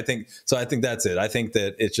anyway, I think that's it. I think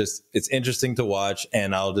that it's interesting to watch.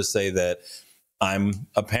 And I'll just say that I'm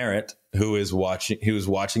a parent who was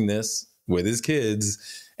watching this with his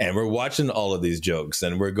kids. And we're watching all of these jokes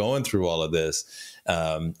and we're going through all of this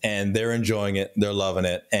and they're enjoying it. They're loving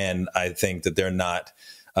it. And I think that they're not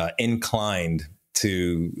inclined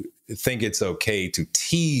to think it's okay to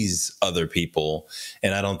tease other people.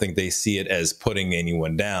 And I don't think they see it as putting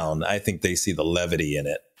anyone down. I think they see the levity in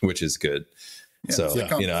it, which is good. Yeah, so,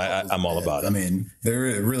 I'm all about it. I mean, there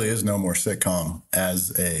really is no more sitcom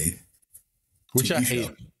as a which TV I hate.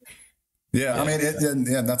 Show. Yeah, I mean,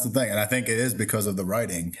 that's the thing. And I think it is because of the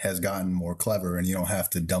writing has gotten more clever and you don't have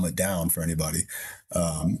to dumb it down for anybody.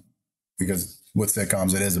 Because with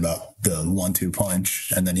sitcoms, it is about the 1-2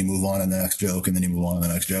 punch and then you move on to the next joke and then you move on to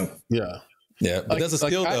the next joke. Yeah. Yeah, but that's a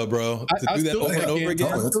skill though, bro. To do that over and over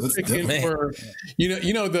again.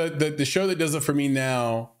 The show that does it for me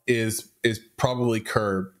now is probably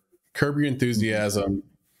Curb. Curb Your Enthusiasm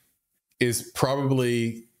is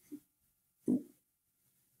probably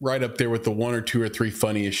right up there with the 1 or 2 or 3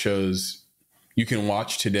 funniest shows you can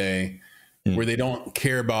watch today where they don't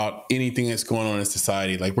care about anything that's going on in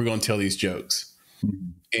society. Like, we're going to tell these jokes.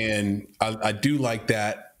 And I do like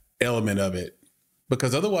that element of it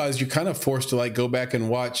because otherwise you're kind of forced to like go back and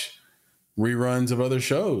watch reruns of other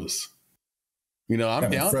shows. I'm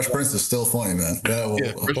down. Fresh Prince is still funny, man.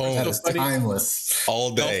 That is timeless.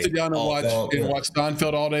 All day. I'll sit down and watch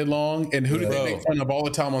Seinfeld all day long. And who did they make fun of all the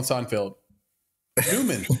time on Seinfeld?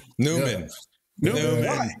 Newman. Newman.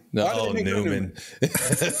 Why? No, Why did they make Newman.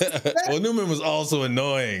 Well, Newman was also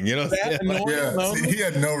annoying. You know, Yeah, see, he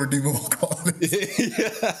had no redeemable qualities.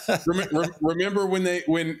 Remember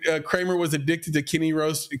when Kramer was addicted to Kenny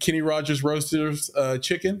Rogers Roasters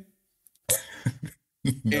chicken?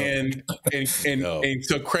 And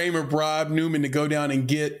so Kramer bribed Newman to go down and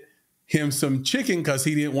get him some chicken because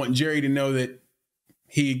he didn't want Jerry to know that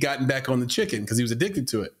he had gotten back on the chicken because he was addicted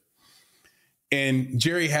to it. And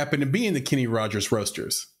Jerry happened to be in the Kenny Rogers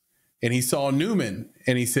Roasters, and he saw Newman,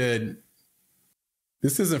 and he said,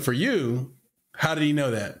 "This isn't for you." How did he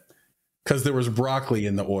know that? Because there was broccoli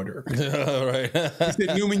in the order. All right. He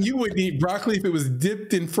said, "Newman, you wouldn't eat broccoli if it was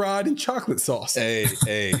dipped and fried in chocolate sauce." Hey,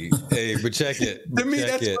 but check it. To me,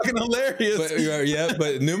 that's fucking hilarious.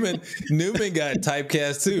 But Newman got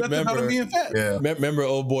typecast too. Remember,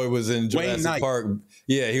 old boy was in Jurassic Park.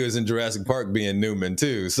 Yeah, he was in Jurassic Park being Newman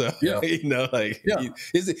too. So you know, like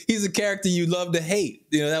he's a character you love to hate.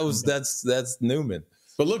 You know, that's Newman.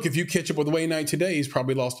 But look, if you catch up with Wayne Knight today, he's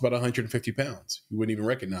probably lost about 150 pounds. You wouldn't even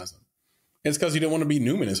recognize him. It's because he didn't want to be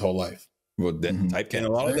Newman his whole life. Well, typecast. And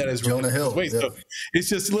a lot of that is Jonah Hill. So it's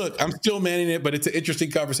just, look, I'm still manning it, but it's an interesting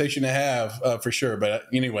conversation to have for sure. But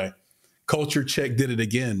anyway, Culture Check did it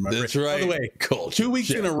again. That's right. By the way, 2 weeks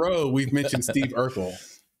in a row, we've mentioned Steve Urkel.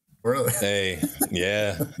 Really? Hey,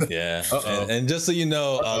 yeah. And just so you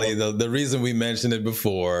know, Ali, the reason we mentioned it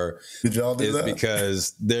before Did y'all do is that?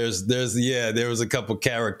 because there was a couple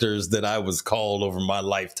characters that I was called over my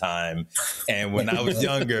lifetime. And when I was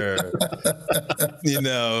younger, you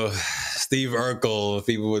know, Steve Urkel,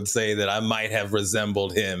 people would say that I might have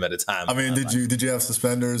resembled him at a time. I mean, did you have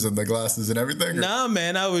suspenders and the glasses and everything? Or? Nah,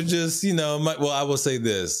 man, I was just, you know, I will say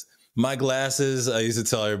this. My glasses, I used to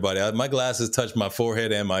tell everybody, my glasses touch my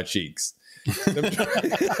forehead and my cheeks.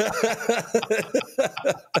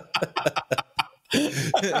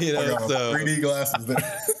 You know, so 3D glasses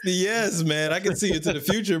there. Yes, man, I can see into the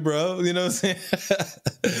future, bro. You know what I'm saying?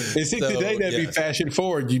 And see, today that'd be fashion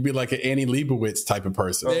forward. You'd be like an Annie Leibovitz type of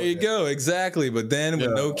person. There you go, exactly. But then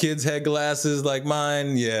when no kids had glasses like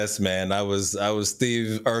mine, yes, man, I was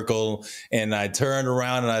Steve Urkel, and I turned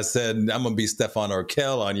around and I said, I'm gonna be Stefan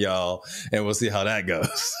Urkel on y'all, and we'll see how that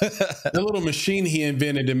goes. The little machine he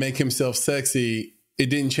invented to make himself sexy, it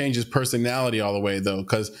didn't change his personality all the way, though,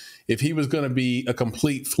 because if he was going to be a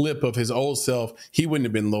complete flip of his old self, he wouldn't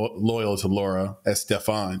have been loyal to Laura as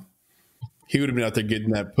Stefan. He would have been out there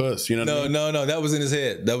getting that puss. You know what I mean? No. That was in his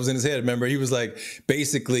head. Remember, he was like,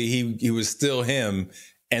 basically, he was still him,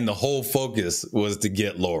 and the whole focus was to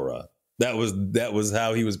get Laura. That was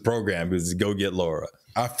how he was programmed, was to go get Laura.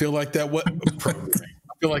 I feel like that.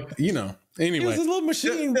 I feel like, you know. Anyway, he was a little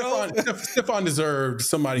machine, bro. Stefan deserved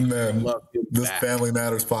somebody who loved him. This Family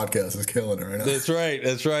Matters podcast is killing it right now. That's right.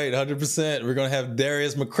 100%. We're gonna have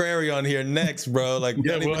Darius McCrary on here next, bro. Like,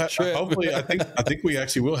 hopefully, I think we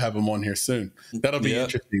actually will have him on here soon. That'll be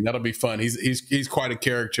interesting. That'll be fun. He's quite a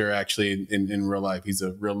character actually in real life. He's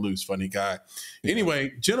a real loose, funny guy.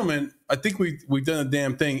 Anyway, gentlemen, I think we've done a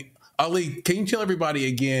damn thing. Ali, can you tell everybody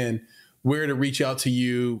again where to reach out to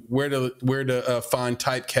you, where to find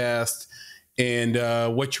Typecast, and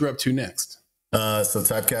what you're up to next? So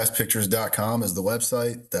typecastpictures.com is the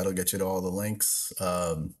website. That'll get you to all the links.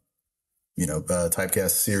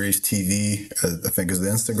 Typecast Series TV, I think, is the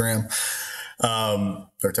Instagram.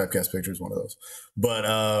 Or Typecast Pictures, one of those. But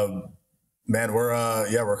man,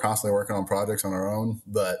 we're constantly working on projects on our own.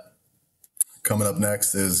 But coming up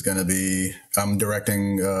next is going to be, I'm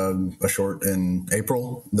directing a short in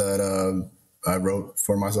April that I wrote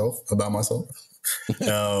about myself.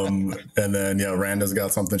 And then Randa's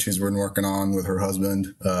got something she's been working on with her husband,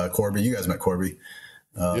 Corby. You guys met Corby.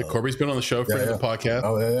 Corby's been on the show for the podcast.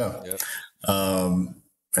 Oh yeah.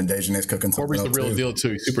 And Dejanay's cooking something. Corby's the real deal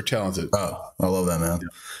too. He's super talented. Oh, I love that, man.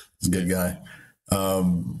 He's a good guy.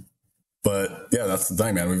 But yeah, that's the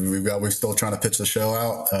thing, man. We're still trying to pitch the show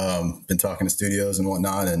out. Been talking to studios and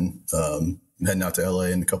whatnot, and heading out to LA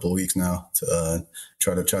in a couple of weeks now to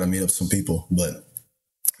try to meet up some people. But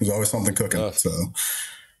there's always something cooking, so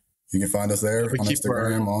you can find us there on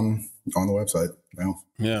Instagram, on the website.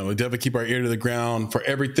 Yeah, we'll definitely keep our ear to the ground for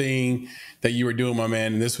everything that you were doing, my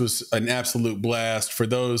man. And this was an absolute blast. For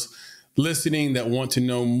those listening that want to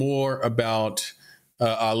know more about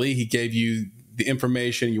Ali, he gave you the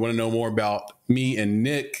information. You want to know more about me and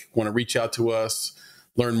Nick, want to reach out to us,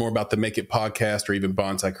 learn more about the Make It podcast or even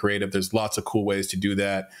Bonsai Creative. There's lots of cool ways to do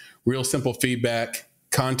that. Real simple feedback,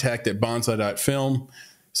 contact@bonsai.film.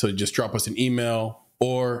 So just drop us an email,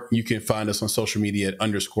 or you can find us on social media at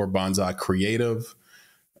 _Bonsai Creative.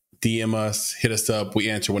 DM us, hit us up. We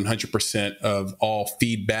answer 100% of all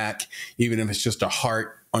feedback, even if it's just a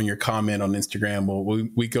heart on your comment on Instagram.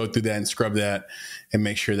 We go through that and scrub that and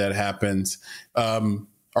make sure that happens. Our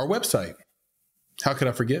website, how could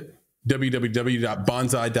I forget?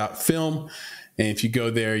 www.bonsai.film. And if you go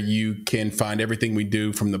there, you can find everything we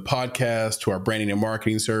do, from the podcast to our branding and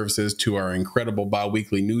marketing services to our incredible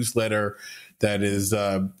bi-weekly newsletter that is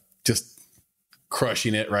just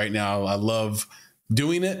crushing it right now. I love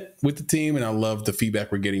doing it with the team, and I love the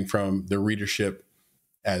feedback we're getting from the readership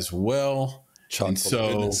as well. And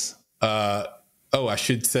so, I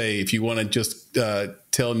should say, if you want to just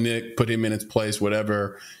tell Nick, put him in his place,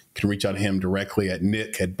 whatever, you can reach out to him directly at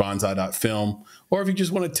nick@bonsai.film. Or if you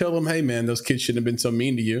just want to tell him, hey, man, those kids shouldn't have been so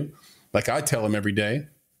mean to you, like I tell him every day,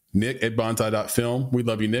 nick@bonsai.film. We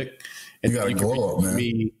love you, Nick. And you got to glow up, man.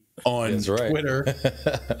 Me on Twitter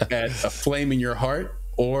at a flame in your heart,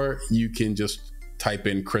 or you can just type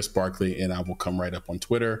in Chris Barkley and I will come right up on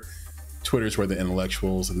Twitter. Twitter's where the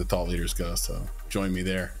intellectuals and the thought leaders go, so join me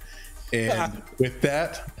there. And with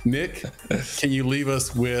that, Nick, can you leave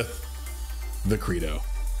us with the credo?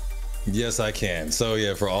 Yes, I can. So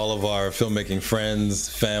yeah, for all of our filmmaking friends,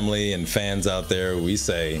 family, and fans out there, we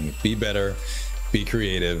say, be better, be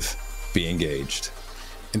creative, be engaged.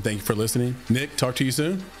 And thank you for listening. Nick, talk to you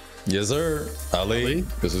soon. Yes, sir. Ali,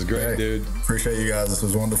 this was great, dude. Appreciate you guys. This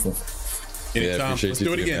was wonderful. Anytime. Yeah, Let's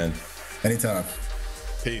do it again. Man. Anytime.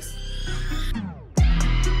 Peace.